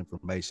fire ass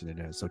information in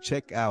there. So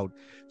check out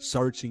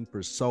Searching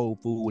for Soul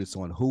Food. It's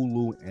on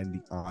Hulu and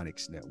the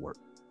Onyx Network.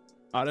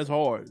 Oh, that's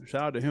hard.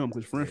 Shout out to him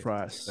because French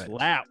fries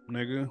slap,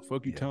 nigga.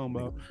 Fuck you talking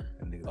about?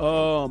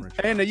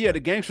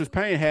 The Gangsta's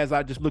Pain has.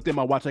 I just looked at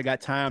my watch. I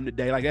got time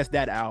today. Like that's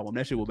that album.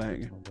 That shit was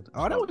banging.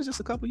 Oh, that was just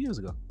a couple years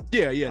ago.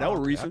 Yeah, that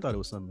was recent. I thought it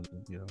was something.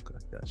 Yeah, okay,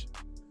 gotcha.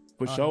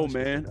 For sure,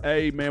 man.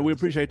 Hey, man, we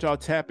appreciate y'all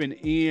tapping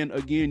in.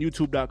 Again,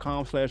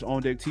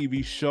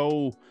 youtube.com/OnDeckTV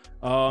show.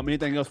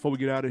 Anything else before we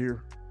get out of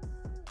here?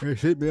 Hey,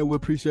 shit, man. We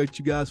appreciate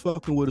you guys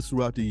fucking with us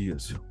throughout the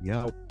years.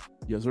 Yeah.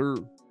 Yes, sir.